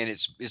just saying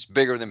it's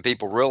bigger than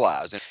people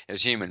realize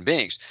as human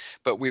beings.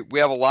 But we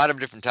have a lot of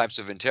different types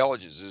of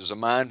intelligence. There's a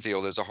mind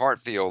field, there's a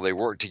heart field. They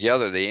work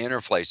together, they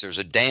interface. There's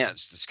a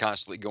dance that's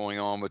constantly going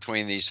on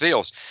between these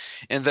fields.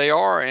 And they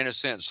are, in a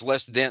sense,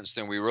 less dense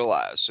than we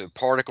realize. So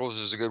particles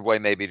is a good way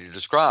maybe to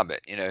describe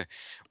it.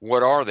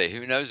 What are they?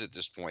 Who knows at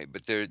this point?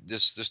 But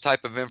this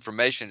type of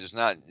information is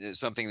not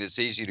something that's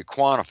easy to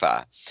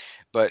quantify.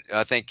 But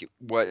I think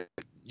what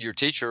your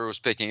teacher was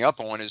picking up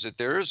on is that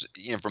there is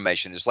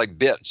information. It's like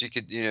bits. You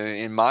could,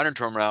 in modern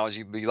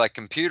terminology, it'd be like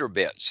computer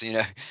bits,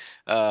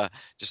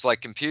 just like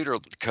computer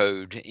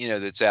code,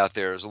 that's out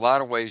there. There's a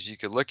lot of ways you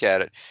could look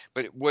at it.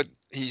 But what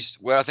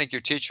I think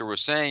your teacher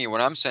was saying, and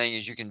what I'm saying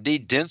is you can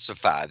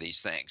de-densify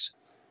these things.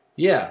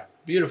 Yeah,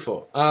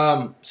 beautiful.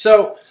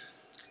 So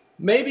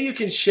maybe you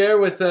can share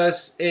with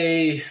us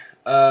a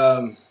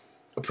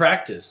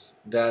practice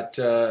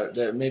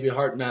that maybe a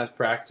HeartMath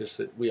practice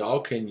that we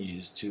all can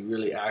use to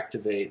really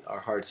activate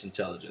our heart's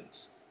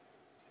intelligence.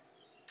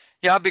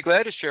 Yeah, I'd be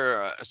glad to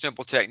share a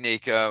simple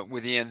technique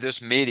with you in this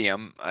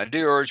medium. I do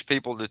urge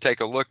people to take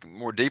a look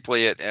more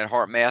deeply at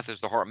HeartMath as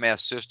the HeartMath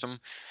system.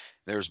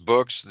 There's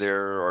books,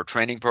 there are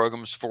training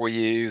programs for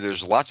you.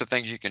 There's lots of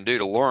things you can do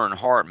to learn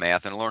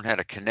HeartMath and learn how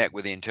to connect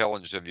with the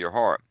intelligence of your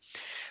heart.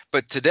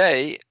 But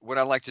today, what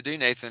I'd like to do,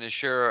 Nathan, is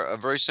share a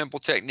very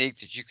simple technique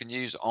that you can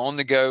use on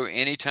the go,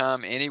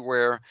 anytime,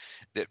 anywhere,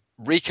 that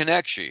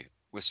reconnects you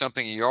with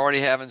something you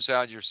already have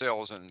inside your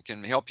cells and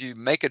can help you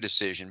make a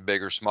decision,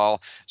 big or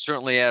small,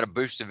 certainly add a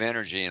boost of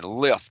energy and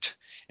lift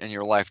in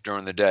your life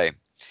during the day.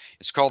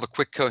 It's called the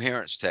quick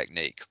coherence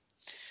technique.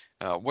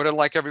 What I'd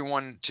like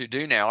everyone to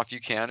do now, if you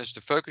can, is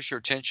to focus your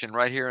attention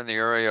right here in the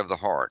area of the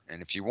heart.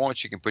 And if you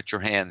want, you can put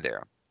your hand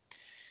there.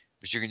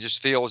 But you can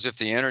just feel as if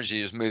the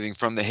energy is moving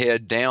from the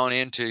head down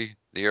into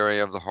the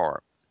area of the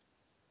heart.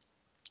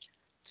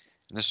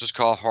 And this is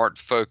called heart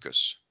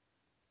focus.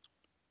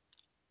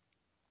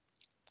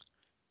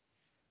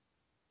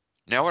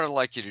 Now what I'd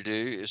like you to do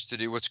is to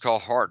do what's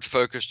called heart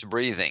focused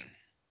breathing.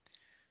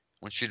 I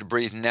want you to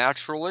breathe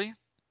naturally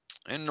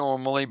and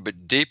normally,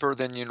 but deeper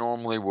than you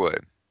normally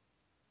would.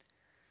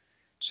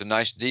 So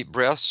nice deep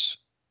breaths.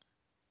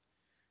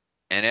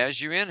 And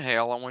as you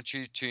inhale, I want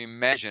you to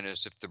imagine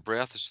as if the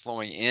breath is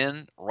flowing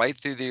in right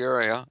through the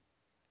area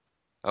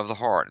of the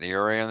heart, the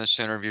area in the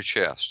center of your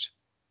chest.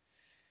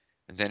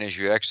 And then as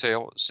you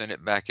exhale, send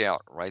it back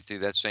out right through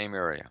that same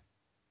area.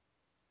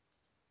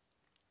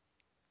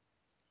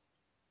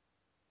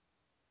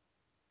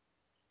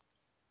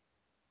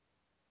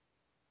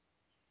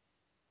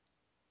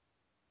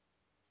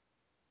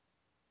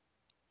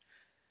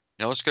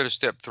 Now let's go to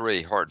step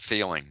 3, heart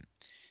feeling.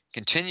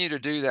 Continue to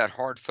do that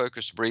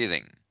heart-focused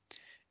breathing.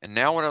 And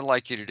now what I'd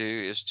like you to do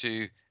is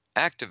to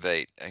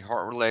activate a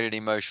heart-related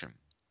emotion.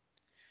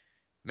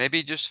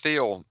 Maybe just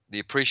feel the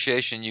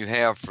appreciation you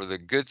have for the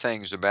good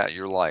things about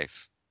your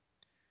life.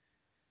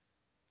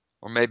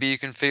 Or maybe you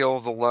can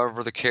feel the love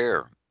or the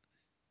care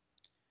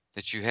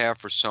that you have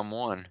for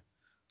someone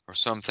or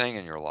something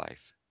in your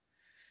life.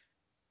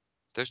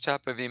 Those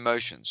type of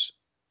emotions.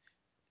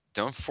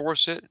 Don't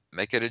force it.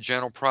 Make it a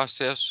gentle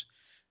process.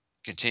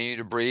 Continue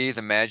to breathe.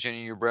 Imagine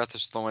your breath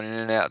is flowing in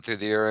and out through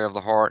the area of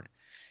the heart.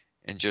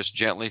 And just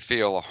gently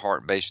feel a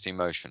heart-based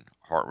emotion,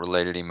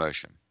 heart-related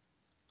emotion.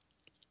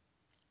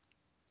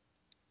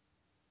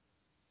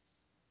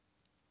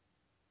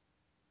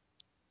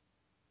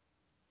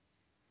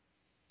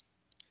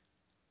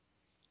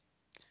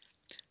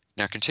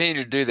 Now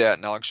continue to do that,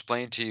 and I'll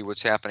explain to you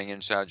what's happening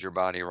inside your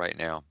body right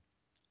now.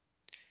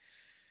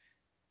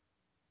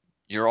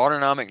 Your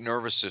autonomic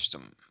nervous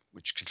system,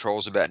 which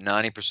controls about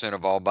 90%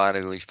 of all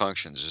bodily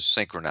functions, is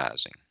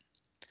synchronizing.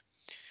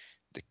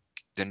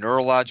 The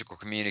neurological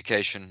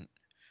communication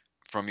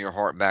from your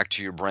heart back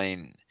to your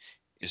brain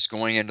is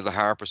going into the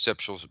higher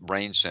perceptual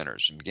brain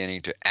centers and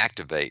beginning to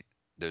activate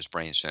those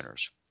brain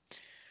centers.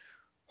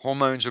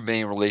 Hormones are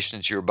being released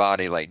into your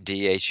body like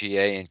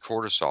DHEA and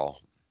cortisol,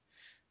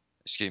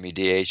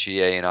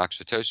 DHEA and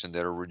oxytocin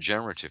that are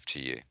regenerative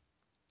to you.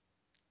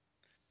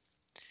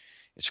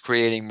 It's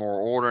creating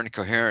more order and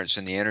coherence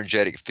in the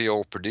energetic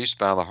field produced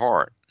by the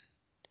heart.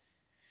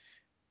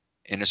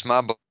 And it's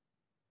my belief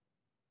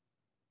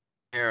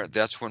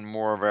that's when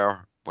more of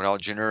our, what I'll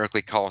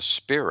generically call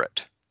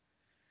spirit,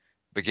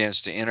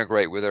 begins to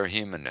integrate with our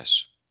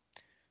humanness,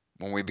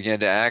 when we begin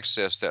to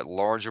access that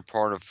larger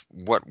part of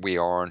what we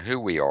are and who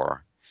we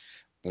are,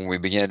 when we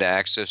begin to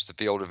access the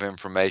field of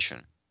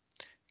information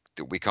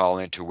that we call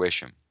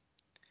intuition,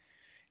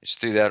 it's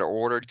through that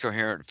ordered,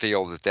 coherent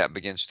field that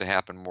begins to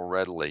happen more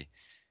readily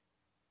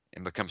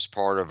and becomes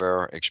part of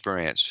our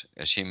experience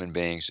as human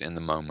beings in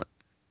the moment.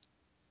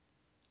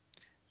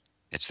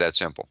 It's that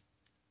simple.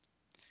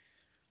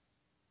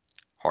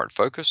 Heart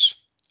focus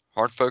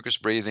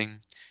breathing,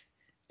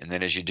 and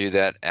then as you do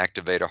that,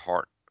 activate a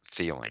heart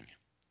feeling.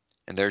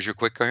 And there's your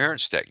quick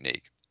coherence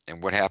technique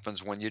and what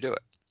happens when you do it.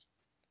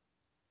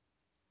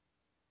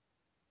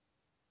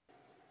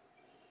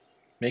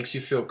 Makes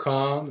you feel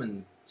calm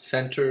and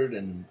centered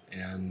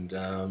and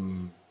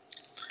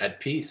at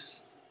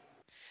peace.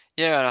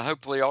 Yeah, and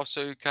hopefully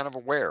also kind of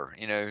aware,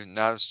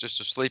 not as just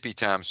a sleepy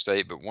time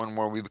state, but one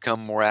where we become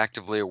more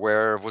actively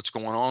aware of what's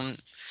going on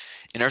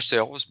in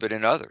ourselves, but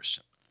in others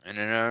and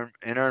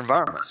in our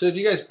environment. So have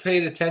you guys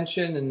paid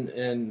attention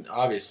and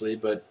obviously,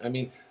 but I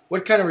mean,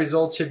 what kind of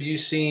results have you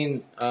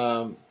seen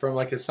from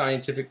like a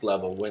scientific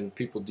level when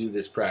people do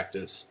this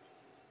practice?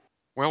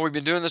 Well, we've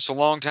been doing this a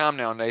long time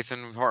now,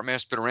 Nathan.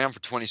 HeartMath's been around for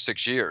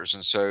 26 years,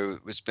 and so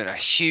it's been a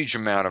huge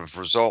amount of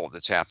result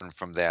that's happened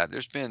from that.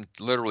 There's been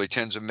literally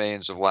tens of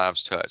millions of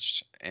lives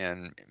touched,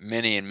 and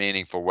many in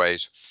meaningful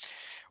ways.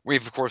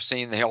 We've, of course,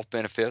 seen the health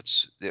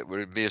benefits that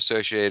would be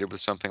associated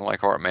with something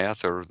like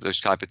HeartMath or those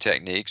type of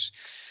techniques.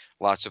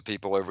 Lots of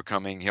people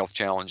overcoming health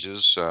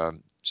challenges,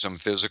 some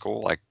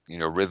physical, like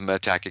arrhythmia,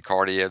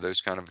 tachycardia,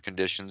 those kind of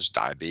conditions,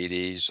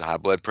 diabetes, high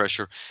blood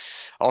pressure.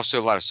 Also,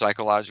 a lot of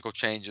psychological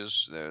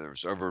changes.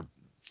 There's over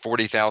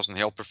 40,000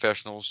 health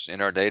professionals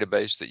in our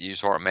database that use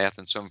HeartMath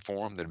in some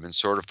form that have been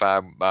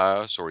certified by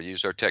us or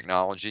use our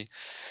technology.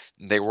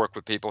 They work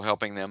with people,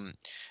 helping them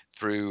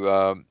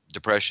through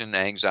depression,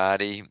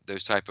 anxiety,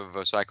 those type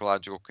of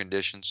psychological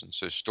conditions. And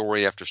so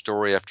story after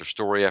story after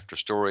story after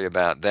story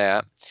about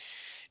that.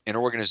 In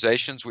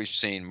organizations, we've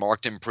seen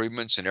marked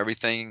improvements in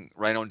everything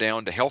right on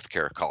down to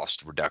healthcare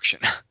cost reduction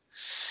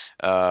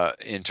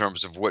in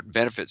terms of what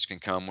benefits can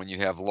come when you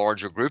have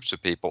larger groups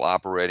of people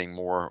operating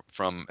more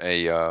from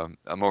a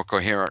more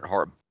coherent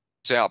heart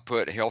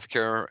output. Health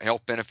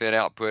benefit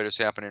output is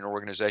happening in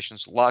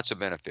organizations, lots of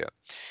benefit.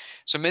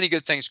 So many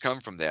good things come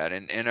from that.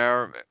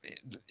 And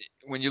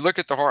when you look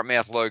at the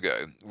HeartMath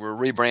logo, we're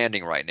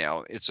rebranding right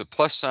now. It's a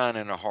plus sign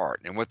and a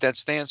heart. And what that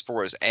stands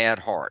for is add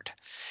heart.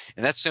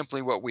 And that's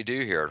simply what we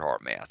do here at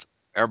HeartMath.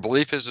 Our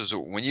belief is that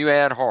when you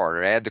add heart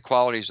or add the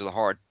qualities of the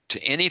heart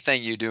to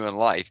anything you do in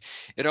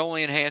life, it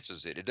only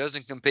enhances it. It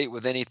doesn't compete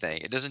with anything.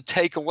 It doesn't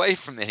take away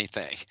from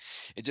anything.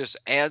 It just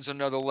adds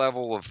another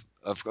level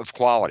of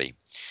quality.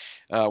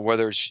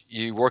 Whether it's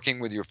you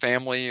working with your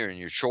family or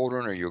your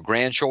children or your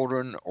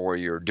grandchildren, or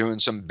you're doing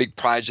some big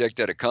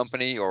project at a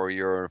company, or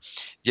you're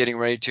getting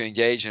ready to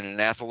engage in an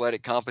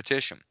athletic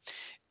competition,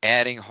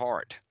 adding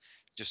heart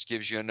just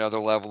gives you another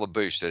level of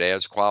boost. It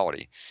adds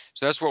quality.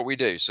 So that's what we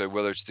do. So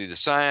whether it's through the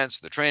science,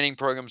 the training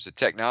programs, the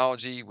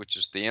technology, which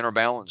is the inner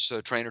balance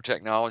trainer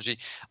technology,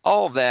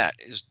 all of that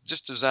is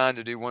just designed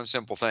to do one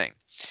simple thing.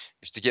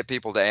 Is to get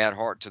people to add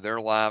heart to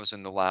their lives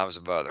and the lives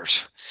of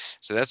others.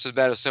 So that's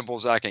about as simple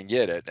as I can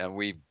get it. And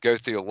we go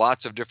through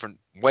lots of different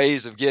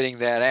ways of getting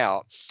that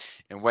out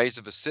and ways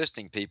of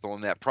assisting people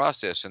in that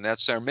process. And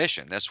that's our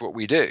mission. That's what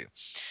we do.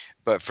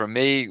 But for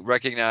me,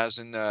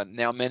 recognizing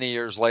now many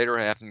years later,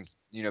 having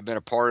been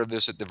a part of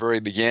this at the very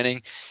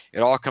beginning,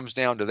 it all comes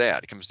down to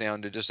that. It comes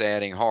down to just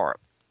adding heart.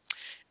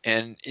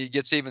 And it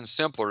gets even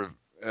simpler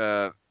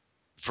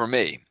for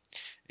me.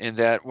 In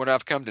that what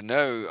I've come to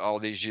know all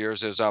these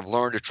years as I've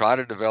learned to try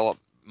to develop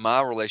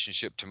my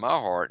relationship to my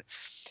heart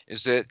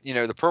is that,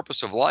 the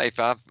purpose of life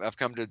I've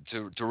come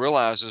to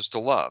realize is to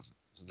love.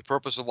 The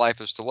purpose of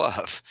life is to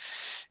love.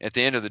 At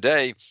the end of the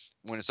day,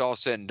 when it's all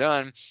said and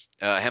done,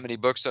 how many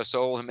books I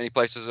sold, how many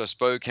places I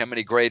spoke, how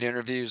many great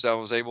interviews I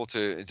was able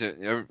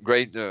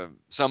great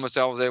summits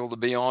I was able to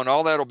be on,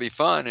 all that'll be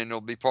fun and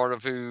it'll be part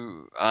of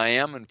who I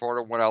am and part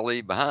of what I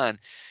leave behind.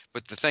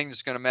 But the thing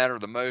that's going to matter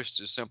the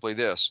most is simply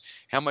this: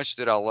 how much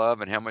did I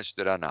love and how much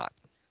did I not?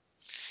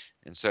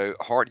 And so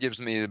heart gives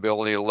me the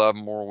ability to love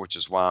more, which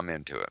is why I'm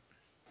into it.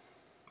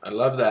 I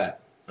love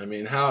that. I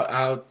mean,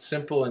 how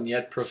simple and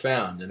yet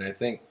profound. And I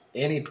think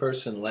any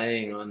person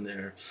laying on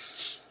their,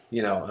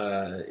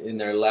 in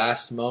their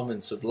last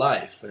moments of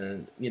life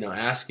and,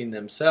 asking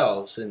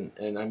themselves,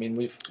 and I mean,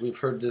 we've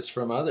heard this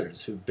from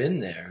others who've been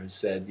there, who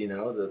said,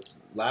 the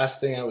last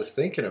thing I was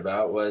thinking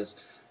about was,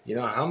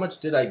 how much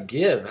did I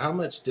give? How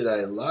much did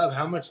I love?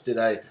 How much did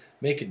I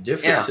make a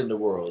difference in the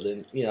world?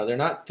 And, they're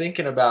not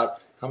thinking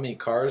about how many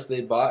cars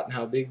they bought and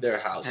how big their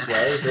house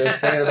was. They're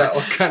thinking about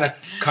what kind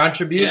of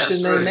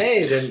contribution they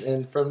made.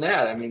 And from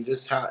that, I mean,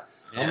 just how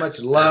much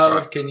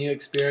love can you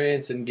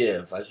experience and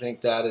give? I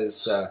think that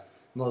is the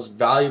most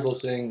valuable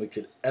thing we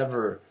could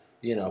ever,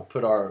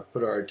 put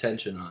our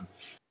attention on.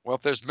 Well,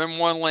 if there's been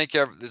one link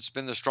ever that's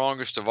been the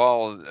strongest of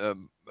all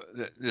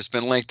that's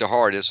been linked to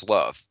heart, it's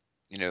love.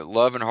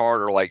 love and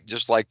heart are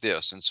just like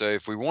this. And so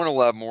if we want to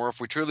love more, if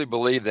we truly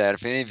believe that,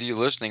 if any of you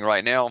listening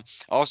right now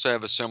also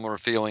have a similar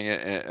feeling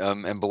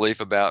and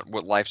belief about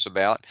what life's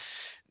about,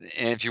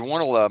 and if you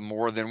want to love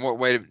more, then what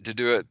way to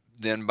do it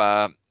than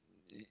by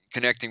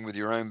connecting with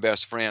your own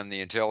best friend,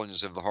 the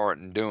intelligence of the heart,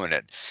 and doing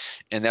it.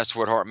 And that's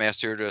what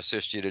HeartMath's here to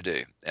assist you to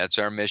do. That's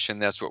our mission.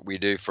 That's what we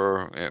do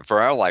for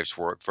our life's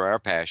work, for our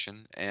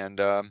passion. And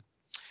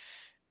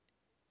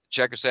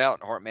check us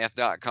out,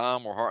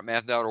 HeartMath.com or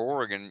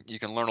HeartMath.org, and you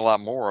can learn a lot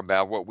more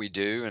about what we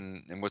do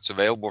and what's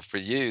available for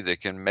you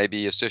that can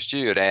maybe assist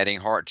you at adding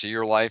heart to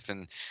your life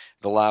and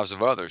the lives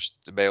of others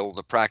to be able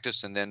to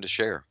practice and then to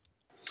share.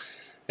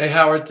 Hey,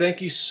 Howard,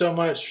 thank you so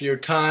much for your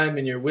time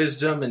and your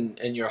wisdom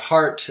and your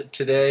heart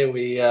today.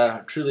 We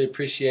truly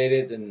appreciate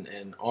it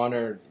and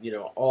honor,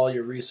 all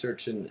your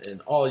research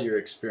and all your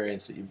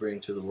experience that you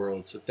bring to the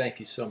world. So thank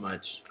you so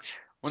much.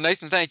 Well,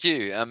 Nathan, thank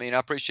you. I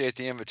appreciate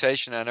the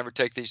invitation. I never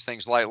take these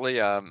things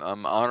lightly.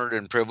 I'm honored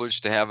and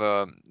privileged to have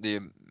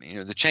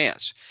the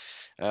chance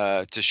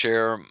to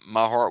share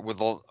my heart with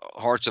the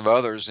hearts of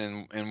others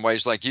in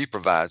ways like you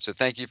provide. So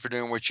thank you for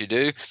doing what you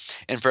do.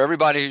 And for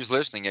everybody who's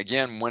listening,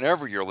 again,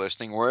 whenever you're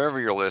listening, wherever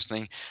you're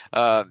listening,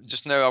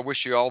 just know I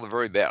wish you all the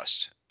very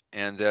best,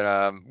 and that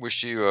I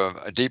wish you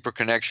a deeper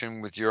connection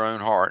with your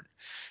own heart,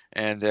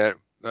 and that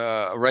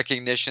a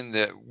recognition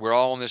that we're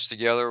all in this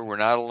together. We're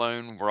not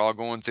alone. We're all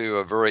going through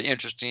a very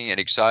interesting and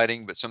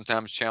exciting but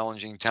sometimes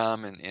challenging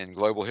time in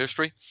global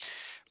history.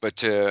 But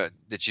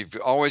that you've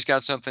always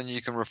got something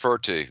you can refer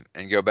to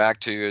and go back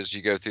to as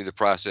you go through the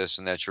process,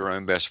 and that's your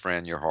own best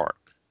friend, your heart.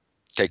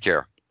 Take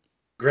care.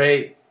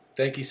 Great.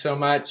 Thank you so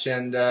much.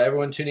 And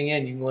everyone tuning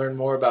in, you can learn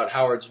more about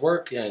Howard's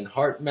work and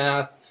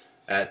HeartMath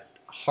at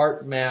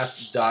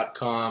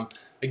HeartMath.com.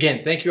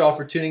 Again, thank you all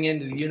for tuning in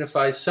to the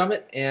Unify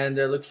Summit, and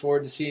I look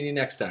forward to seeing you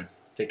next time.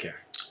 Take care.